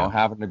 You know, Yeah.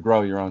 having to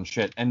grow your own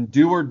shit and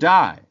do or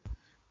die.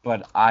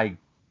 But I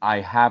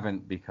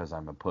haven't because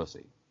I'm a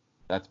pussy.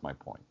 That's my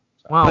point.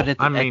 So, Well, But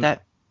I mean, at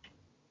that,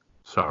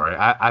 sorry,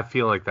 I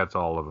feel like that's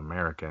all of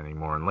America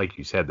anymore. And like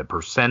you said, the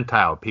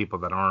percentile of people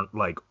that aren't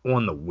like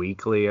on the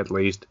weekly at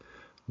least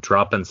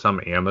dropping some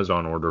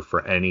Amazon order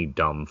for any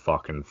dumb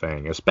fucking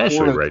thing,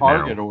 especially or a right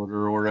Target now.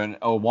 order or a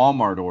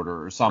Walmart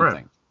order or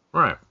something.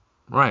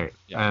 Right.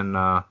 Yeah.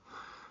 And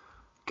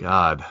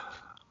God,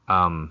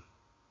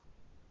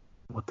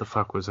 what the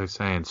fuck was I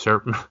saying?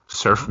 Surf McDub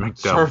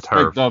Surf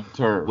turf. McDub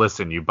turf.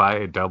 Listen, you buy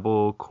a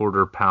double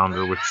quarter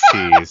pounder with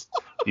cheese,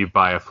 you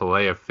buy a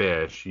fillet of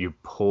fish, you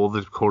pull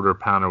the quarter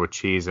pounder with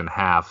cheese in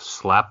half,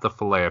 slap the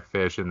fillet of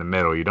fish in the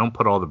middle. You don't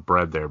put all the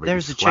bread there, but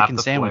there's you a slap chicken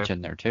the sandwich fillet-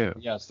 in there too.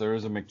 Yes, there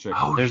is a McChicken.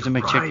 Oh, There's a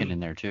you're McChicken right. in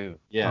there too.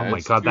 Yeah. Oh my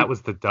it's God, that two-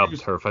 was the dub two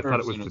turf. I thought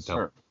it surfs was in the a dub.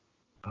 surf.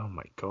 Oh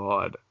my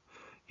God.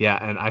 Yeah,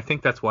 and I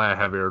think that's why I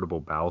have irritable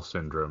bowel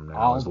syndrome now.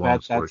 I'll as long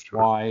bet story that's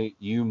short. why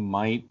you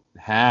might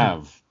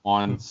have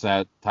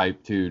onset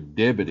type 2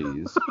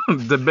 diabetes.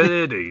 The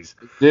biddies.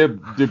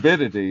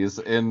 Diabetes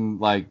in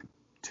like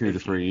 2 to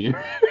 3 years.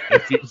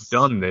 If you've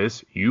done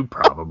this, you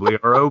probably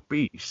are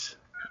obese.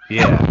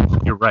 Yeah,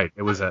 you're right.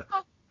 It was a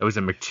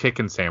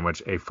McChicken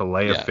sandwich, a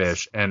fillet Yes. of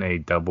fish, and a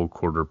double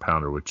quarter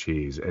pounder with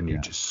cheese, and you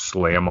Yeah. just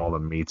slam all the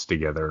meats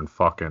together and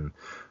fucking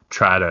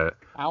try to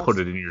How's- put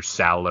it in your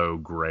sallow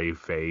gray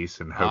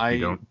face and hope I-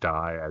 you don't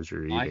die as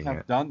you're I eating have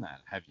it. done that.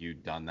 Have you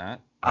done that?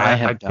 I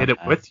have I done did it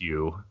that. with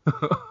you.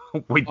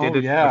 We did Oh,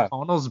 it yeah. in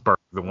McConnellsburg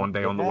the one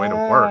day on the way to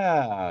work.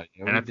 Yeah,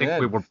 And I think did.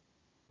 we were,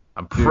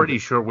 I'm Dude, pretty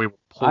sure we were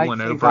I pulling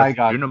think over I at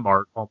got-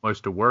 Unimart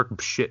almost to work,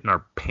 shitting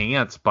our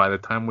pants by the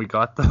time we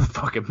got the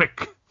fucking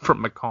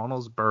from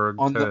McConnellsburg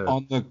on to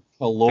the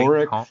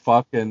caloric Con-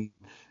 fucking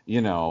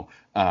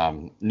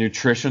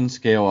nutrition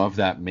scale of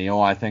that meal.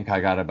 I think I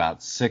got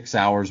about 6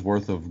 hours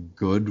worth of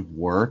good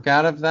work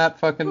out of that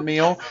fucking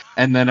meal,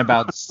 and then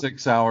about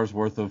 6 hours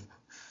worth of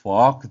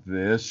fuck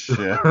this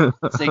shit.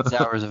 6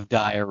 hours of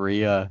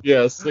diarrhea.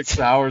 Yeah, 6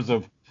 hours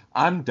of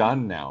I'm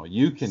done now.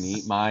 You can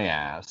eat my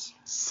ass.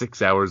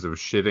 6 hours of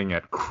shitting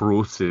at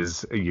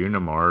Cruce's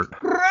Unimart.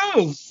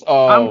 Gross.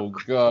 Oh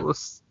god.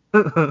 Gross.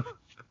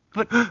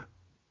 But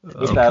With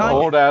You that kind of,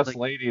 old ass like-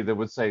 lady that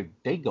would say,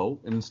 "They go,"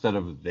 instead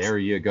of "There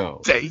you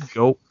go." There you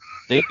go.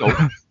 They go.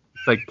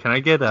 It's like, can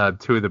I get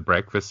 2 of the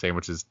breakfast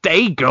sandwiches? There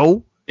you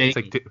go. They- It's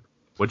like,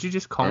 what'd you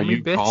just call Are me,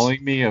 you bitch?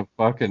 calling me a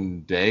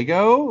fucking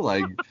Dago?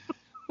 Like,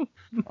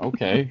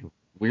 okay,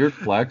 weird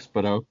flex,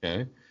 but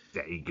okay.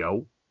 There you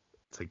go.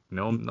 It's like,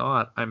 no, I'm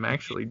not. I'm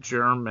actually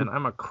German.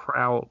 I'm a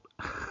Kraut.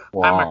 I'm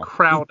Wow. a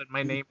Kraut, and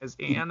my name is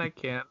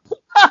Anakin.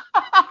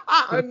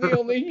 I'm the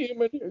only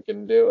human who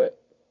can do it.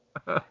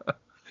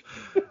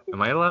 Am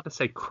I allowed to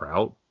say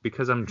Kraut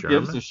because I'm Who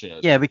gives German? a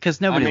shit? yeah,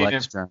 because nobody I mean,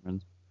 likes if-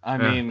 Germans. I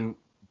Yeah. mean,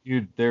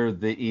 dude, they're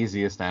the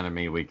easiest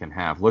enemy we can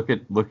have. Look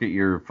at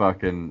your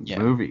fucking Yeah.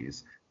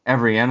 movies.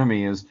 Every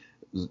enemy is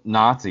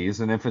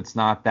Nazis, and if it's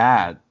not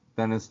that,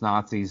 then it's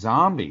Nazi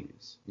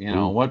zombies. You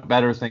know, Ooh. what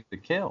better thing to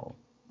kill?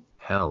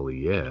 Hell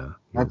yeah. You're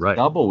That's right.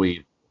 double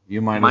evil.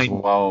 You might as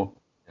well,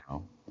 you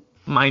know.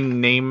 My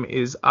name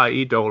is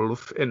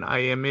Adolf, and I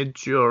am a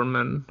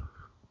German.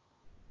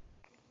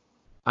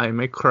 I'm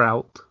a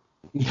Kraut.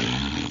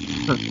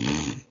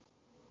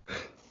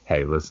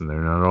 Hey, listen, they're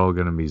not all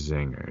gonna be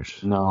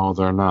zingers. No,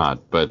 they're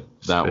not, but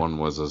that one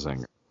was a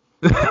zinger.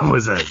 That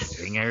was a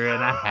zinger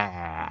and a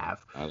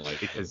half. I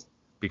like it.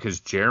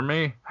 Because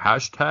Jeremy,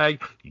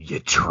 hashtag, you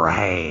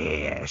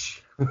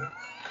trash.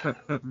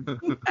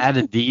 Add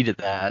a D to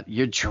that.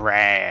 You're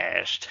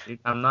trashed.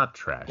 I'm not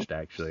trashed,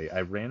 actually.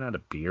 I ran out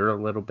of beer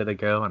a little bit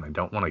ago, and I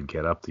don't want to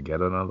get up to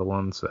get another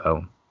one,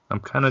 so I'm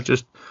kind of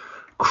just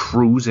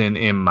cruising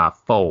in my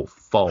full.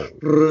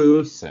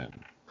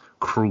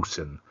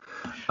 Cruising.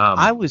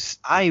 I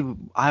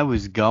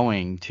was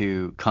going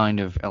to kind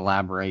of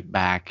elaborate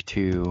back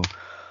to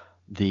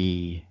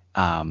the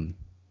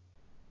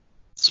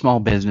small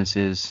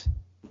businesses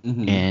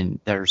and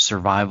their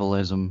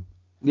survivalism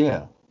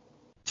Yeah.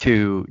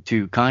 to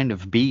kind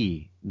of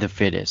be the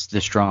fittest,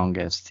 the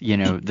strongest, you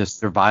know, the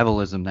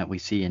survivalism that we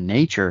see in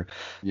nature,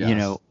 Yes. you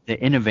know,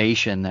 the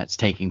innovation that's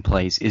taking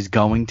place is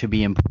going to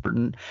be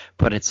important,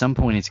 but at some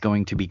point it's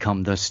going to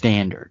become the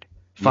standard.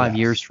 5 Yes.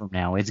 years from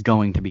now, it's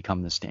going to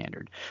become the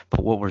standard.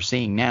 But what we're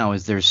seeing now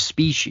is there's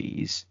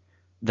species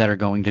that are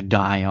going to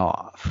die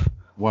off.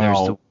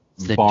 Well,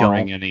 that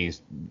barring don't- any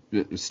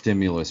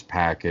stimulus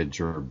package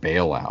or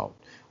bailout,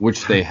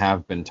 which they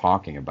have been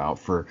talking about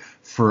for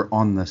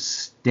on the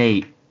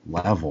state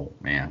level,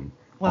 man.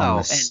 Well, on the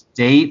and-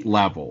 state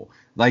level,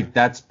 like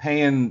that's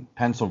paying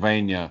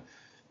Pennsylvania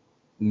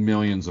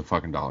millions of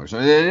fucking dollars.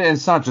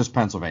 It's not just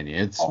Pennsylvania.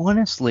 It's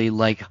Honestly,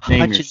 like Name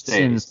your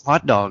Hutchinson's state.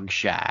 Hot Dog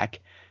Shack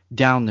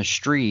down the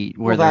street,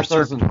 where Well, they're that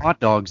serving doesn't- hot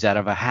dogs out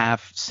of a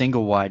half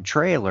single wide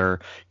trailer,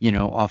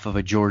 off of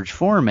a George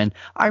Foreman.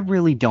 I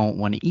really don't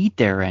want to eat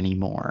there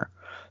anymore.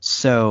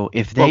 So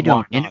if they But why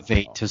don't not,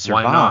 innovate though? to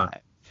survive, Why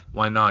not?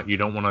 Why not? You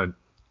don't want to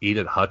eat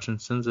at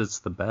Hutchinson's? It's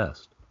the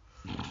best.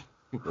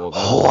 well,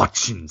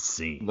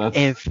 Hutchinson. that's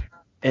if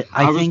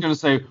I was think going to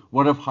say,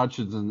 what if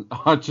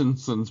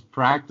Hutchinson's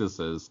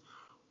practices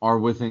are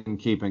within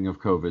keeping of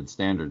COVID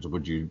standards?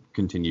 Would you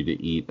continue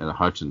to eat at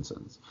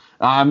Hutchinson's?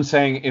 I'm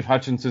saying if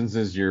Hutchinson's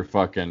is your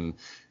fucking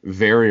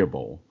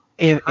variable.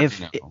 if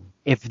No.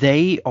 if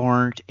they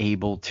aren't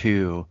able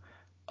to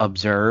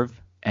observe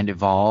and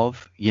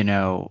evolve,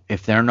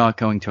 if they're not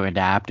going to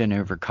adapt and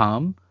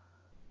overcome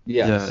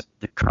the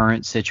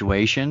current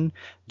situation,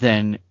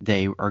 then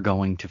they are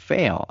going to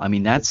fail. I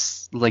mean,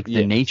 that's like the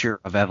Yeah. nature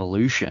of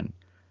evolution.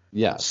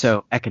 Yes.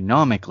 So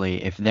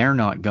economically, if they're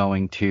not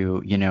going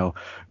to,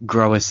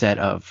 grow a set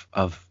of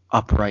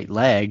upright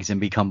legs and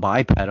become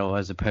bipedal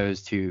as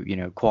opposed to,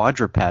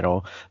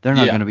 quadrupedal, they're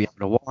not Yeah. going to be able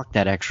to walk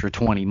that extra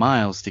 20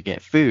 miles to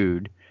get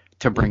food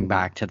to bring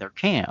back to their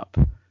camp,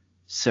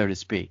 so to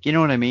speak. You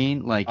know what I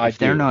mean? Like I if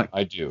they're not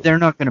I do. they're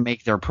not going to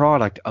make their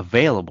product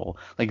available.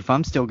 Like if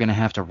I'm still going to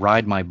have to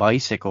ride my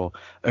bicycle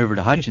over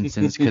to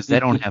Hutchinson's because they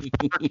don't have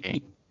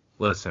parking.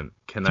 Listen,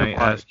 can So I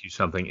why- ask you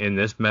something? In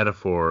this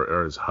metaphor,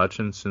 or is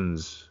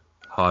Hutchinson's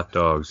hot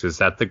dogs, is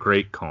that the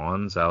Great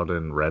Khans out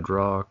in Red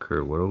Rock,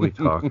 or what are we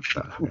talking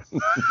about?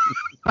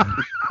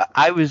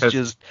 I was 'Cause-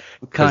 just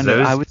 'cause kind of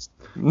those- I was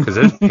Because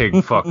those pig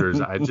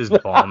fuckers, I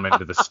just bomb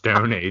into the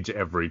Stone Age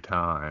every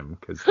time,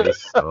 because they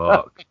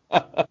suck.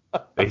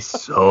 They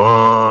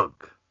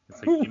suck. It's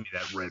like, give me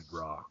that Red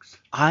Rocks.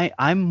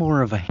 I'm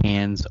more of a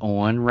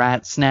hands-on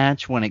rat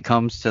snatch when it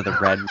comes to the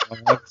Red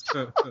Rocks,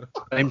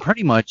 in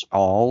pretty much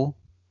all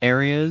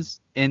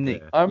areas in the.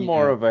 Yeah. I'm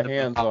more know, of a the-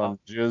 hands-on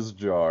jizz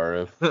jar.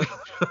 If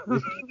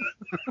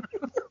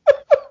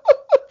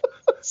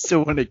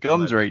So when it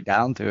comes right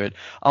down to it,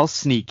 I'll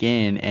sneak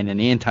in, and an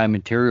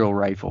anti-material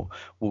rifle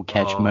will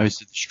catch Oh.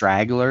 most of the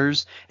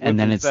stragglers, and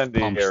then it's the pump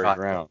incendiary shot.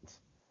 rounds.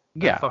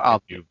 Yeah, That I'll-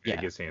 fucking new yeah.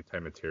 Vegas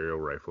anti-material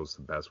rifle is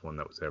the best one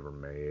that was ever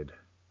made.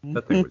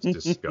 That thing was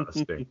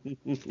disgusting.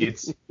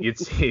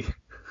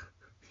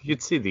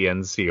 You'd see the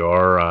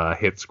NCR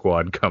hit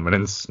squad coming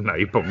and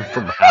snipe them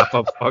from half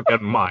a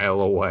fucking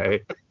mile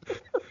away.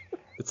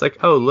 It's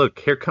like, oh look,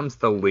 here comes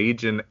the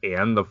Legion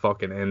and the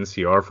fucking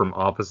NCR from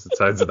opposite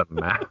sides of the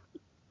map.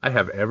 I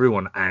have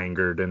everyone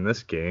angered in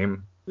this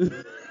game.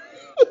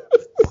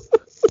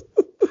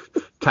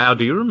 Kyle,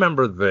 do you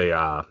remember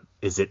the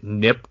is it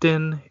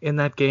Nipton in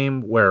that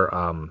game where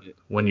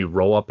when you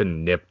roll up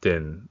in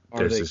Nipton, Are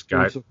there's they this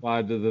guy,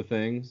 crucified to the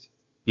things?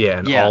 yeah,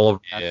 and Yeah.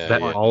 Yeah, that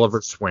yeah.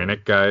 Oliver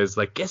Swanick guy is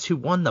like, guess who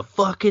won the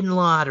fucking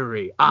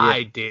lottery?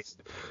 I did.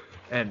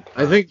 And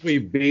I think we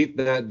beat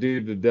that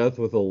dude to death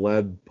with a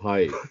lead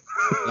pipe.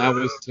 That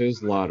was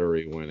his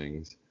lottery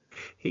winnings.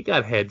 he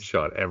got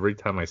headshot every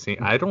time I seen.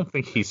 I don't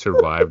think he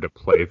survived a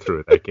playthrough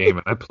of that game,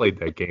 and I played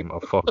that game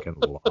a fucking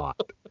lot.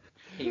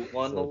 He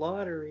won the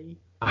lottery.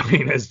 I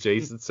mean, as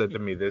Jason said to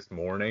me this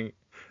morning,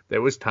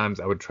 there was times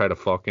I would try to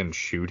fucking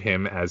shoot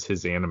him as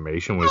his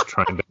animation was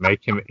trying to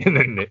make him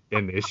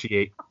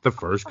initiate the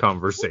first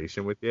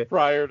conversation with you.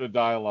 Prior to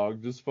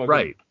dialogue, just fucking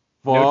Right.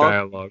 No fuck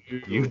dialogue.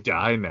 You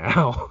die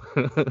now.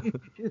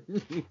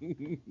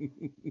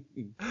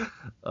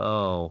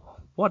 Oh,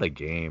 what a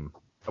game.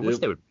 I wish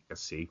Yep. they would make a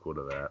sequel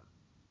to that.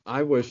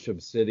 I wish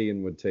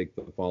Obsidian would take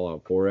the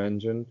Fallout 4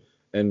 engine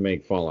and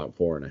make Fallout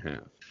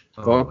 4.5.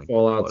 Oh Fuck my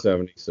Fallout God.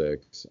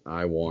 76.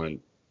 I want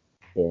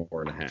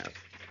 4.5.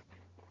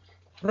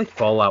 I think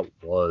Fallout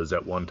was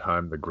at one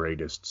time the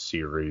greatest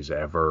series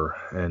ever,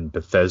 and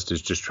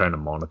Bethesda's just trying to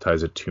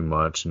monetize it too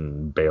much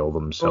and bail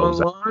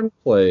themselves out. Online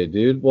play,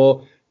 dude.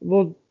 Well,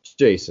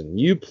 Jason,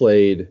 you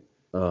played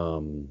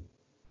Elder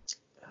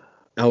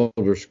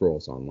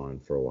Scrolls Online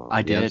for a while.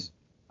 I did. yes?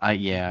 I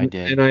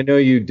did. And I know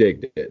you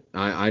digged it.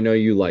 I know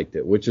you liked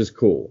it, which is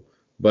cool.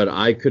 But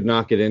I could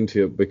not get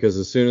into it because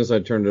as soon as I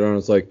turned it on,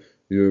 it's like,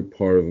 you're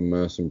part of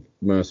a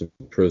massive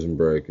prison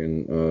break,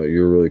 and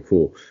you're really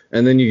cool.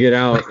 And then you get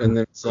out, and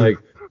then it's like,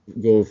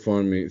 go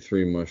find me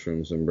 3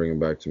 mushrooms and bring them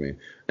back to me.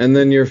 And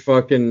then your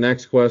fucking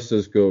next quest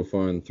is go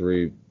find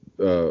 3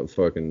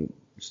 fucking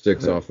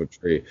sticks off a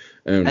tree.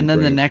 And then the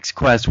bring- next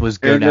quest was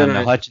go And down then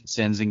to I-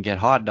 Hutchinson's and get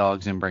hot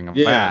dogs and bring them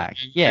Yeah, back.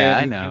 Yeah,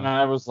 I And know.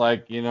 I was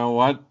like, you know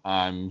what?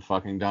 I'm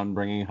fucking done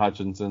bringing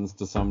Hutchinson's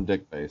to some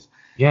dick face.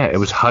 Yeah, it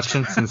was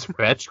Hutchinson's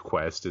Fetch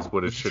Quest is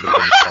what it should have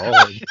been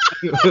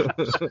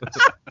called.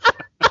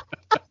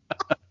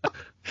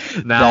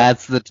 Now,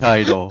 That's the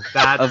title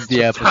that's of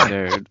the title.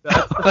 episode.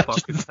 That's the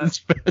fucking Hutchinson's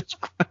Fetch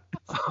Quest.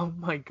 Oh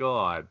my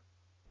god.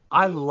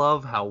 I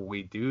love how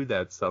we do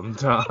that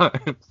sometimes.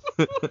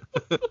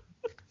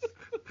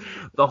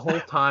 The whole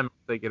time I'm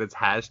thinking it's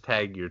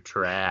hashtag you're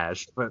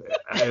trash, but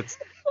it's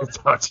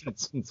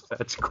Hutchinson's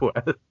Fetch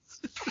Quest.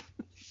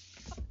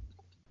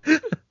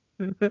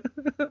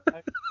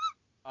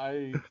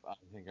 I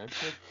think I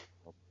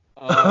put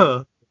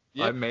I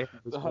Yep. may have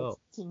as The well.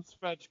 Hudson's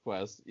Fetch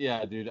Quest.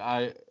 Yeah, dude.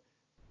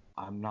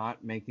 I'm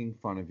not making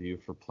fun of you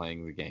for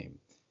playing the game.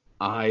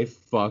 I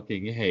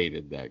fucking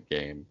hated that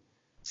game.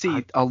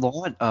 See, a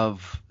lot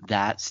of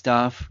that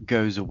stuff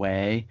goes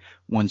away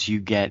once you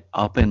get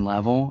up in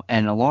level,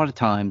 and a lot of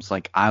times,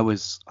 like I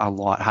was a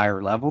lot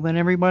higher level than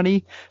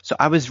everybody, so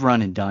I was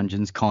running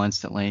dungeons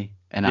constantly,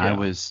 and Yeah.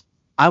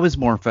 I was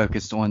more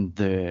focused on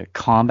the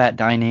combat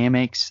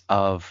dynamics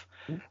of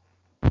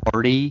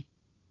party,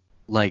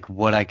 like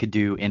what I could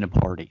do in a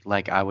party.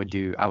 Like I would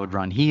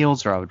run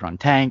heals or I would run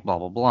tank, blah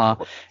blah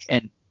blah,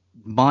 and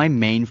my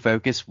main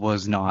focus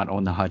was not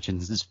on the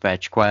Hutchinson's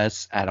fetch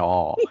quests at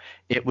all.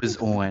 It was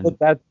on But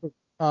that took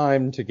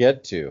time to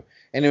get to,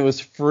 and it was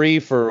free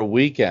for a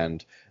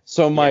weekend.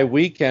 So my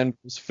weekend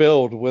was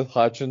filled with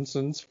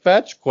Hutchinson's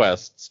fetch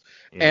quests.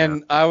 Yeah.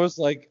 And I was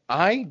like,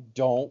 I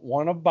don't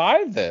want to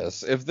buy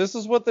this. If this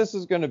is what this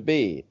is going to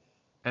be.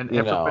 And you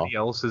everybody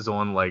else is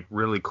on like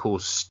really cool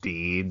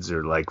steeds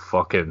or like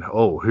fucking,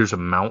 oh, here's a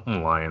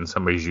mountain lion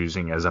somebody's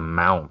using as a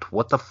mount.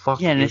 What the fuck?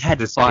 yeah, and it is had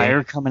this fire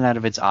game? coming out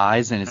of its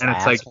eyes and its And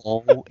it's like-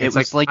 asshole. It it's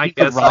was like, like I you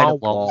could guess ride a I'll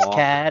Lulz walk.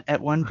 cat at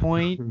one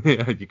point.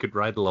 Yeah, you could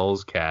ride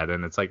Lul's cat,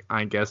 and it's like,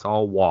 I guess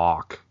I'll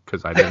walk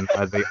because I didn't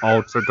buy the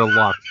ultra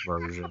deluxe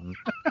version.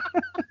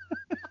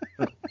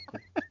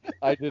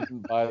 I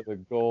didn't buy the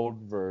gold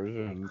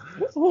version.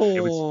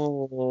 It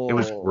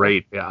was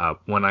great.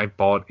 When I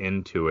bought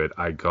into it,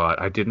 I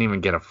didn't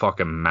even get a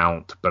fucking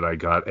mount, but I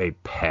got a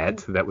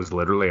pet that was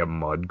literally a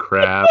mud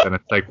crab, and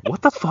it's like,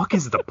 what the fuck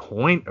is the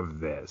point of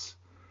this?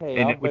 Hey,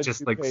 and I'll it would bet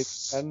just you like paid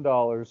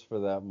 $10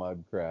 for that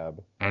mud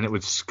crab. and it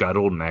would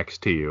scuttle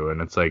next to you,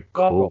 and it's like,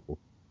 Oh. cool.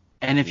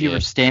 And if you Yeah.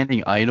 were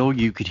standing idle,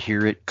 you could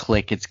hear it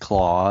click its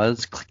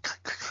claws. Click,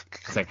 click, click,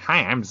 click, It's like,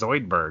 hi, I'm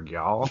Zoidberg,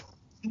 y'all.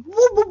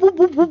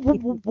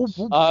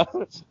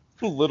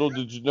 Little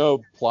did you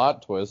know,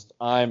 plot twist,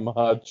 I'm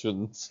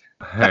Hutchins.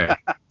 Hey.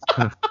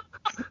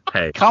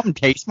 Hey, Come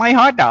taste my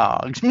hot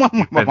dogs.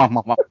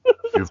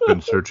 you've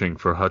been searching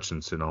for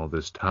Hutchinson all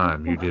this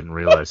time. You didn't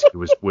realize he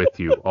was with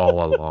you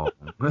all along.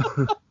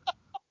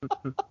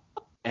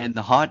 And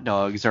the hot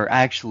dogs are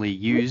actually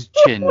used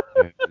chin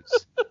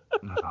nose.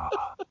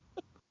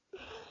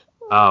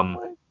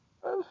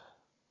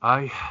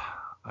 I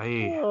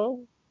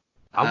Oh.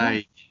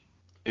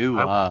 Ooh,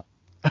 want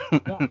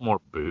more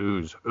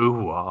booze.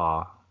 Ooh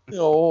ah.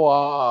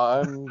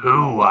 Oh,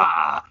 Ooh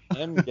ah.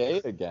 I'm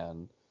gay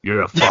again.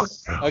 You're a fuck.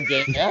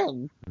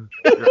 Again.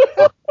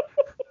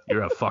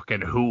 You're a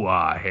fucking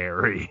hoo-ah,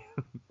 Harry.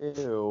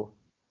 Ew.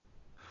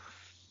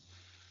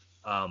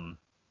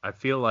 I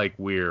feel like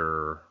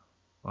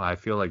I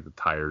feel like the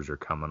tires are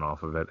coming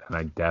off of it, and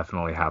I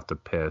definitely have to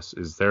piss.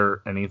 Is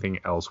there anything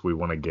else we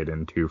want to get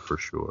into for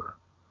sure?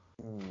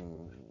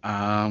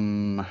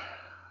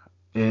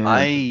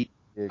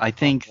 I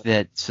think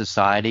that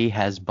society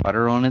has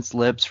butter on its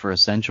lips for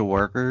essential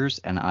workers,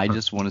 and I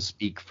just want to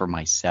speak for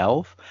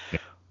myself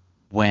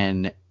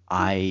when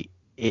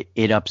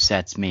it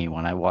upsets me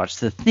when I watch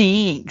the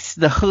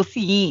whole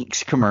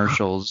thanks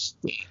commercials.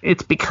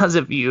 It's because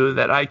of you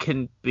that I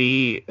can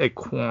be a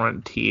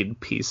quarantined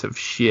piece of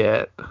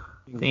shit.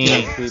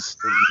 Thanks.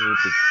 People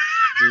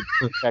need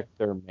to check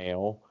their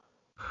mail.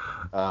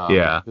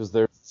 Yeah. Because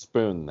there's a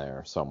spoon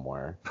there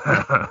somewhere.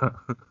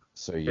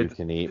 So you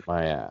can eat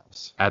my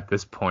ass. At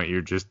this point, you're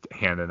just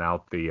handing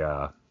out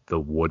the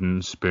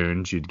wooden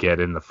spoons you'd get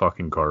in the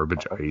fucking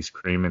garbage ice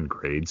cream in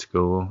grade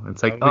school.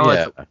 It's like,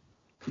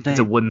 it's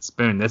a wooden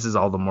spoon. This is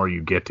all the more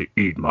you get to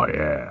eat my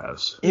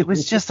ass. It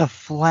was just a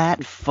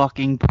flat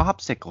fucking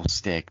popsicle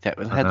stick that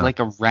had like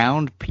a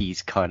round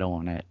piece cut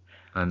on it.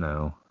 I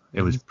know.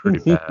 It was pretty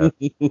bad.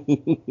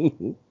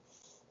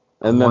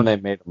 And then they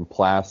made them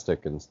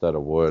plastic instead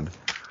of wood.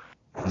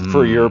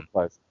 For your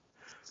pleasure.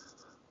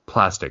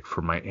 Plastic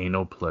for my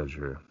anal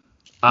pleasure.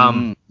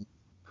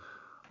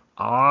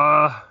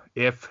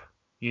 If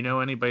you know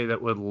anybody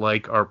that would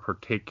like our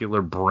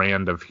particular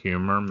brand of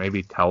humor,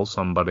 maybe tell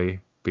somebody,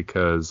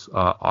 because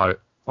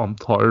I'm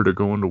tired of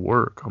going to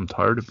work. I'm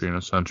tired of being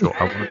essential.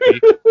 I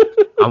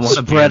want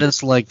to Spread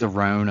us like the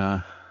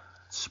Rona.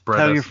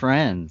 Tell your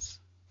friends.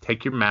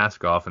 Take your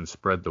mask off and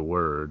spread the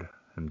word,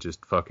 and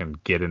just fucking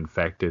get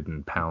infected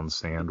and pound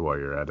sand while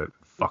you're at it.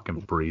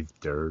 Fucking breathe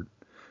dirt.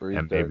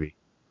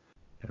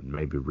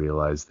 Maybe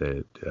realize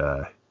that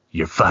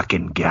you're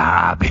fucking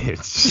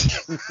garbage.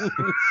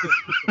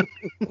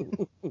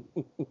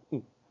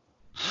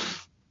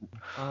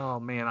 Oh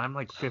man, I'm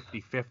like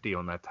 50-50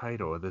 on that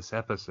title of this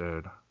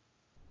episode,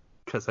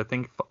 because I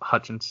think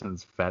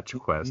Hutchinson's Fetch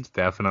Quest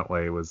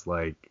definitely was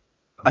like.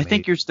 I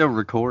think you're still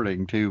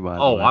recording too, by the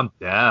way. Oh, I'm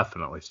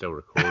definitely still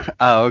recording.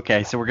 Oh,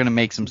 okay. So we're gonna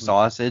make some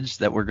sausage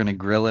that we're gonna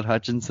grill at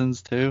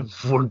Hutchinson's too.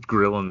 We're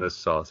grilling this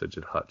sausage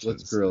at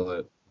Hutchinson's. Let's grill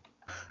it.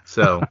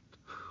 So,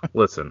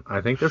 listen,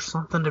 I think there's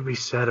something to be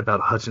said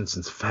about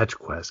Hutchinson's Fetch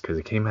Quest, because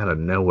it came out of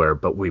nowhere,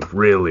 but we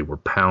really were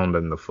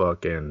pounding the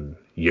fucking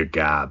your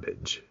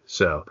garbage.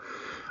 So,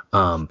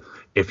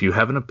 If you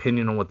have an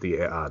opinion on what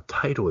the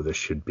title of this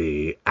should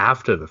be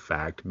after the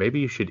fact, maybe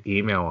you should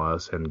email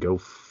us and go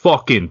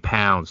fucking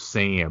pound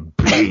Sam,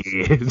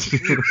 bitch.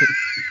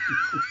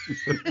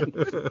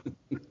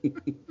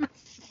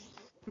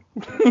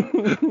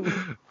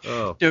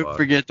 Don't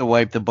forget to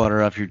wipe the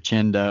butter off your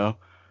chindo.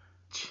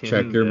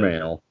 Check your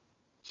mail.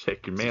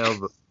 Check your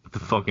mail. The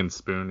fucking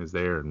spoon is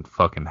there, and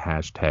fucking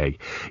hashtag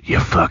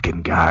you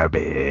fucking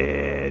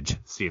garbage.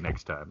 See you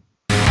next time.